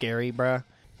so scary, bruh.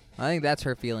 I think that's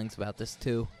her feelings about this,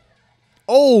 too.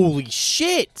 Holy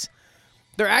shit!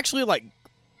 They're actually, like,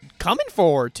 coming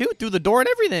for her, too, through the door and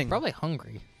everything. Probably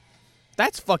hungry.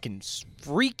 That's fucking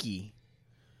freaky.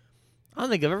 I don't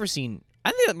think I've ever seen...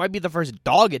 I think that might be the first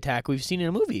dog attack we've seen in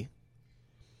a movie.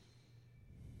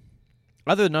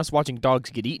 Other than us watching dogs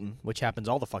get eaten, which happens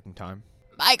all the fucking time.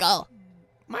 Michael!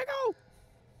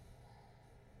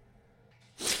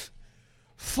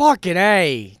 Fucking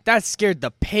A. That scared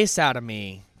the piss out of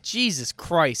me. Jesus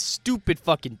Christ. Stupid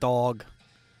fucking dog.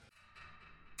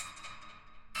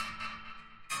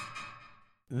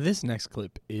 This next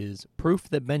clip is proof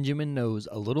that Benjamin knows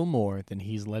a little more than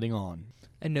he's letting on.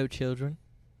 And no children.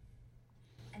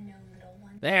 And no little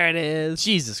one. There it is.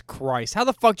 Jesus Christ. How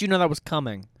the fuck do you know that was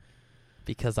coming?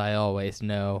 Because I always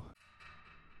know.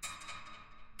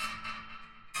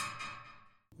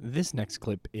 This next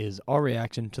clip is our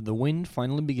reaction to the wind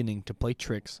finally beginning to play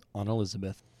tricks on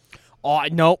Elizabeth. Oh,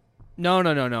 nope. No.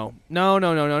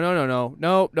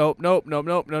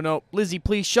 Lizzie,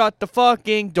 please shut the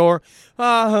fucking door.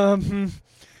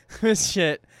 This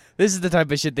shit. This is the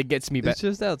type of shit that gets me. It's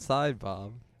just outside,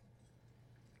 Bob.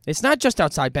 It's not just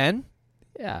outside, Ben.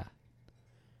 Yeah.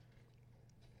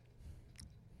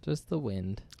 Just the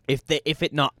wind. If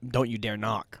it not, don't you dare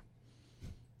knock.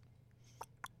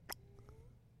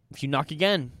 If you knock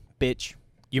again, bitch,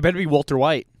 you better be Walter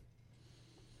White.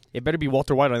 It better be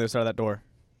Walter White on the other side of that door.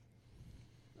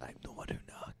 I'm the one who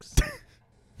knocks.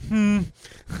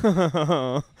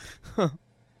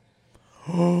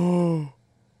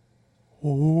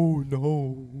 Oh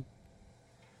no.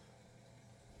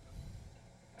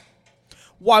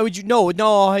 Why would you no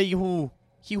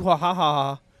ha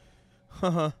ha.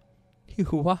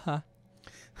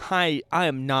 Hi, I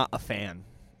am not a fan.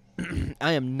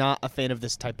 I am not a fan of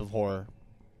this type of horror.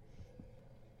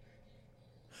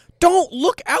 Don't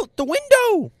look out the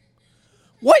window!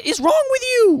 What is wrong with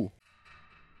you?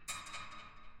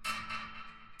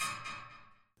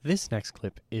 This next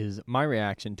clip is my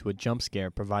reaction to a jump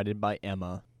scare provided by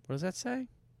Emma. What does that say?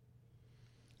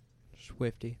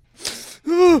 Swifty.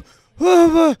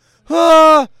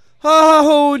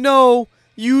 Oh no,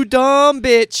 you dumb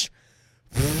bitch.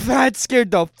 That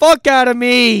scared the fuck out of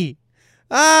me.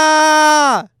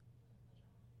 Ah!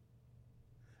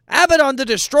 Abaddon the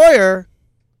Destroyer?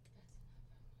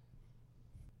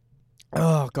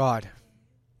 Oh, God.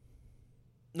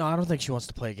 No, I don't think she wants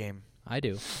to play a game. I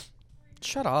do.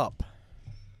 Shut up.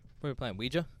 What are we playing,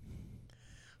 Ouija?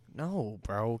 No,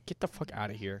 bro. Get the fuck out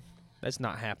of here. That's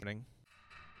not happening.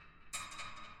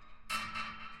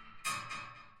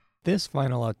 This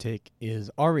final outtake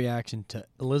is our reaction to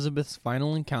Elizabeth's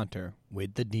final encounter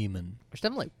with the demon. There's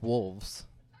definitely wolves.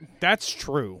 That's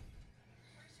true.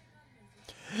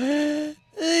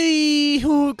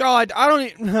 Oh, God. I don't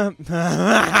even...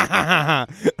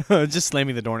 Just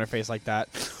slamming the door in her face like that.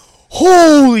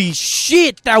 Holy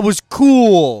shit, that was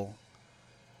cool.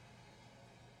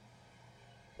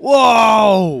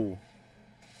 Whoa.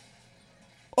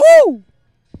 Oh.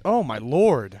 Oh, my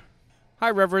Lord. Hi,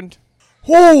 Reverend.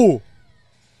 Oh.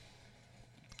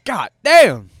 God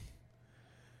damn.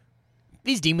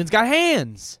 These demons got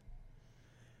hands.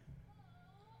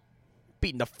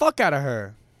 Beating the fuck out of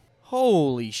her.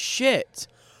 Holy shit.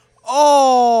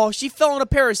 Oh, she fell on a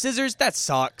pair of scissors? That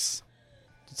sucks.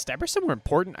 Did stab her somewhere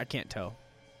important? I can't tell.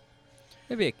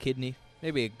 Maybe a kidney.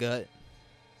 Maybe a gut.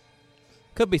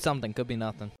 Could be something. Could be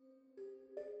nothing.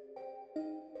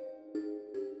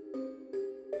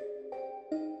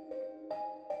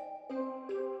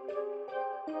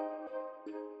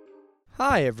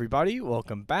 Hi, everybody.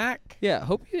 Welcome back. Yeah,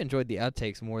 hope you enjoyed the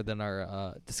outtakes more than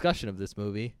our discussion of this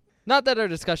movie. Not that our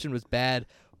discussion was bad,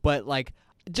 but, like,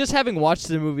 just having watched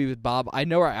the movie with Bob, I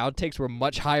know our outtakes were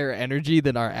much higher energy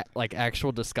than our,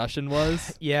 actual discussion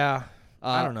was. Yeah.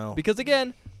 I don't know. Because,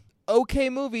 again,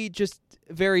 okay movie, just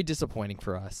very disappointing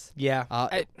for us. Yeah.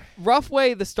 Rough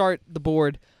way to start the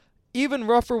board. Even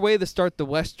rougher way to start the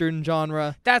Western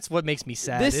genre. That's what makes me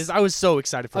sad. Is I was so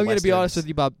excited for I'm going to be Westerns. honest with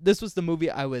you, Bob. This was the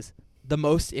movie I was the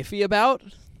most iffy about.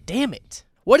 Damn it.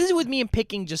 What is it with me and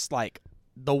picking just, like,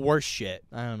 the worst shit?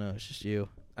 I don't know. It's just you.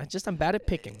 I'm bad at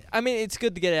picking. I mean, it's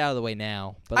good to get it out of the way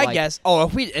now. But I guess. Oh,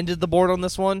 if we ended the board on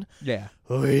this one. Yeah.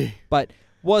 Oy. But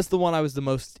was the one I was the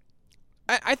most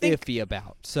I think iffy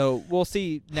about. So we'll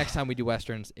see next time we do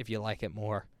Westerns if you like it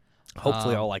more.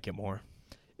 Hopefully I'll like it more.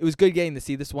 It was good getting to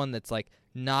see this one that's, like,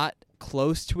 not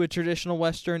close to a traditional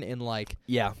Western in, like,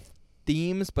 Yeah.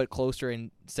 themes, but closer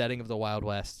in setting of the Wild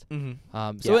West.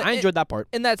 Mm-hmm. So I enjoyed that part.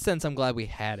 In that sense, I'm glad we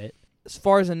had it. As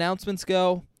far as announcements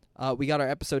go, we got our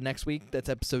episode next week. That's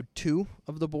episode 2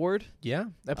 of the board. Yeah.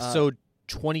 Episode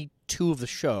 22 of the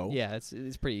show. Yeah,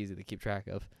 it's pretty easy to keep track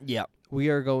of. Yeah. We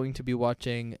are going to be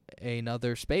watching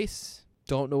another Space.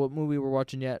 Don't know what movie we're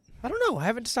watching yet. I don't know. I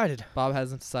haven't decided. Bob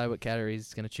hasn't decided what category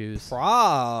he's going to choose.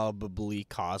 Probably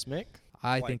Cosmic.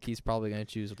 I think he's probably going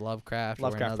to choose Lovecraft or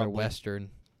Lovecraft, another probably. Western.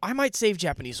 I might save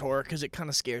Japanese horror because it kind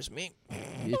of scares me.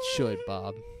 It should,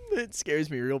 Bob. It scares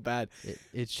me real bad.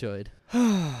 It should.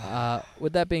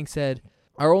 With that being said,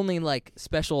 our only, like,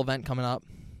 special event coming up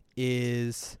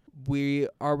is we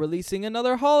are releasing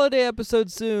another holiday episode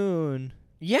soon.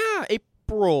 Yeah,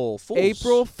 April Fools.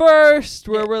 April 1st,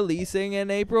 we're releasing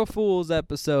an April Fool's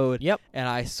episode. Yep. And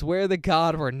I swear to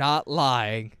God, we're not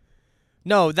lying.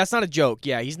 No, that's not a joke.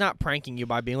 Yeah, he's not pranking you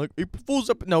by being like, April Fool's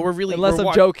up. No, we're really... Unless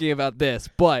I'm joking about this,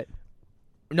 but...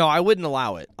 No, I wouldn't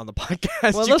allow it on the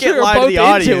podcast. Well, you unless can't we were lie to both the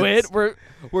audience. into it,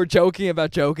 we're joking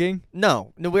about joking.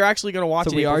 No, we're actually going to watch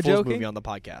So an we April are Fool's joking? movie on the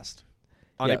podcast.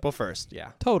 On Yep. April 1st,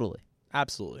 yeah. Totally.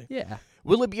 Absolutely. Yeah.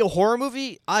 Will it be a horror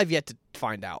movie? I've yet to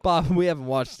find out. Bob, we haven't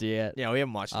watched it yet. Yeah, we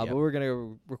haven't watched it yet. But we're going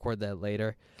to record that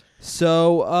later.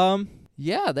 So,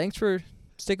 yeah, thanks for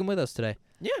sticking with us today.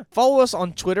 Yeah. Follow us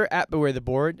on Twitter at Beware the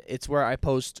Board. It's where I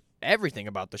post everything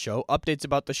about the show, updates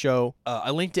about the show. I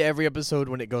link to every episode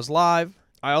when it goes live.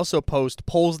 I also post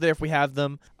polls there if we have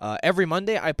them. Every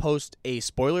Monday, I post a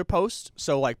spoiler post.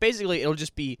 So, like, basically, it'll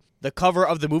just be the cover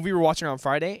of the movie we're watching on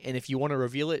Friday. And if you want to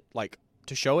reveal it, like,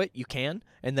 to show it, you can.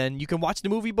 And then you can watch the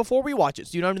movie before we watch it.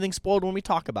 So you don't have anything spoiled when we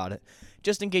talk about it.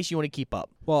 Just in case you want to keep up.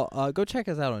 Well, go check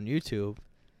us out on YouTube.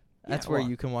 That's where well,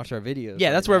 you can watch our videos. Yeah,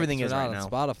 right that's where now, everything 'cause is we're right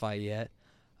not now. on Spotify yet.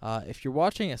 If you're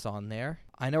watching us on there,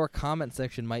 I know our comment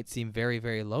section might seem very,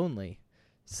 very lonely.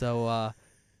 So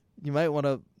you might want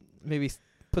to maybe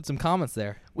put some comments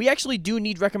there. We actually do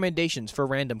need recommendations for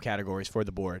random categories for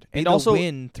the board. And And also,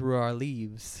 win through our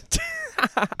leaves.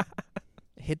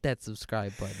 Hit that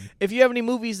subscribe button. if you have any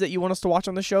movies that you want us to watch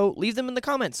on the show, leave them in the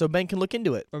comments so Ben can look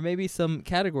into it. Or maybe some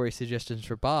category suggestions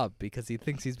for Bob because he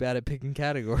thinks he's bad at picking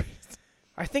categories.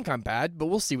 I think I'm bad, but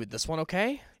we'll see with this one,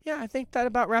 okay? Yeah, I think that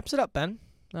about wraps it up, Ben.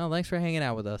 Well, thanks for hanging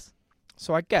out with us.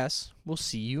 So I guess we'll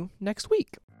see you next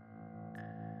week.